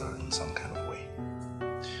monster in some kind of way.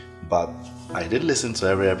 But I did listen to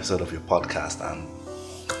every episode of your podcast and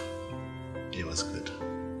it was good.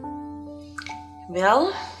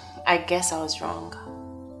 Well, I guess I was wrong.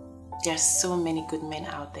 There are so many good men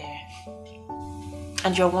out there.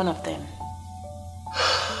 And you're one of them.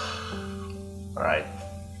 Alright.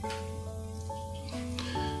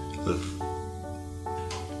 Look,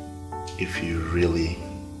 if you really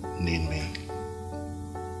need me,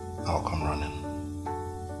 I'll come running.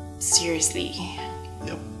 Seriously?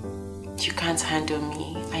 Yep. You can't handle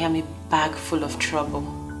me. I am a bag full of trouble.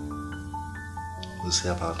 We'll see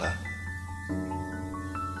about that.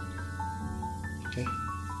 Okay.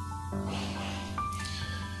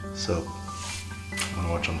 So,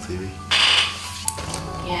 wanna watch on TV?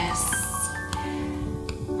 Yes.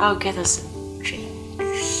 I'll get us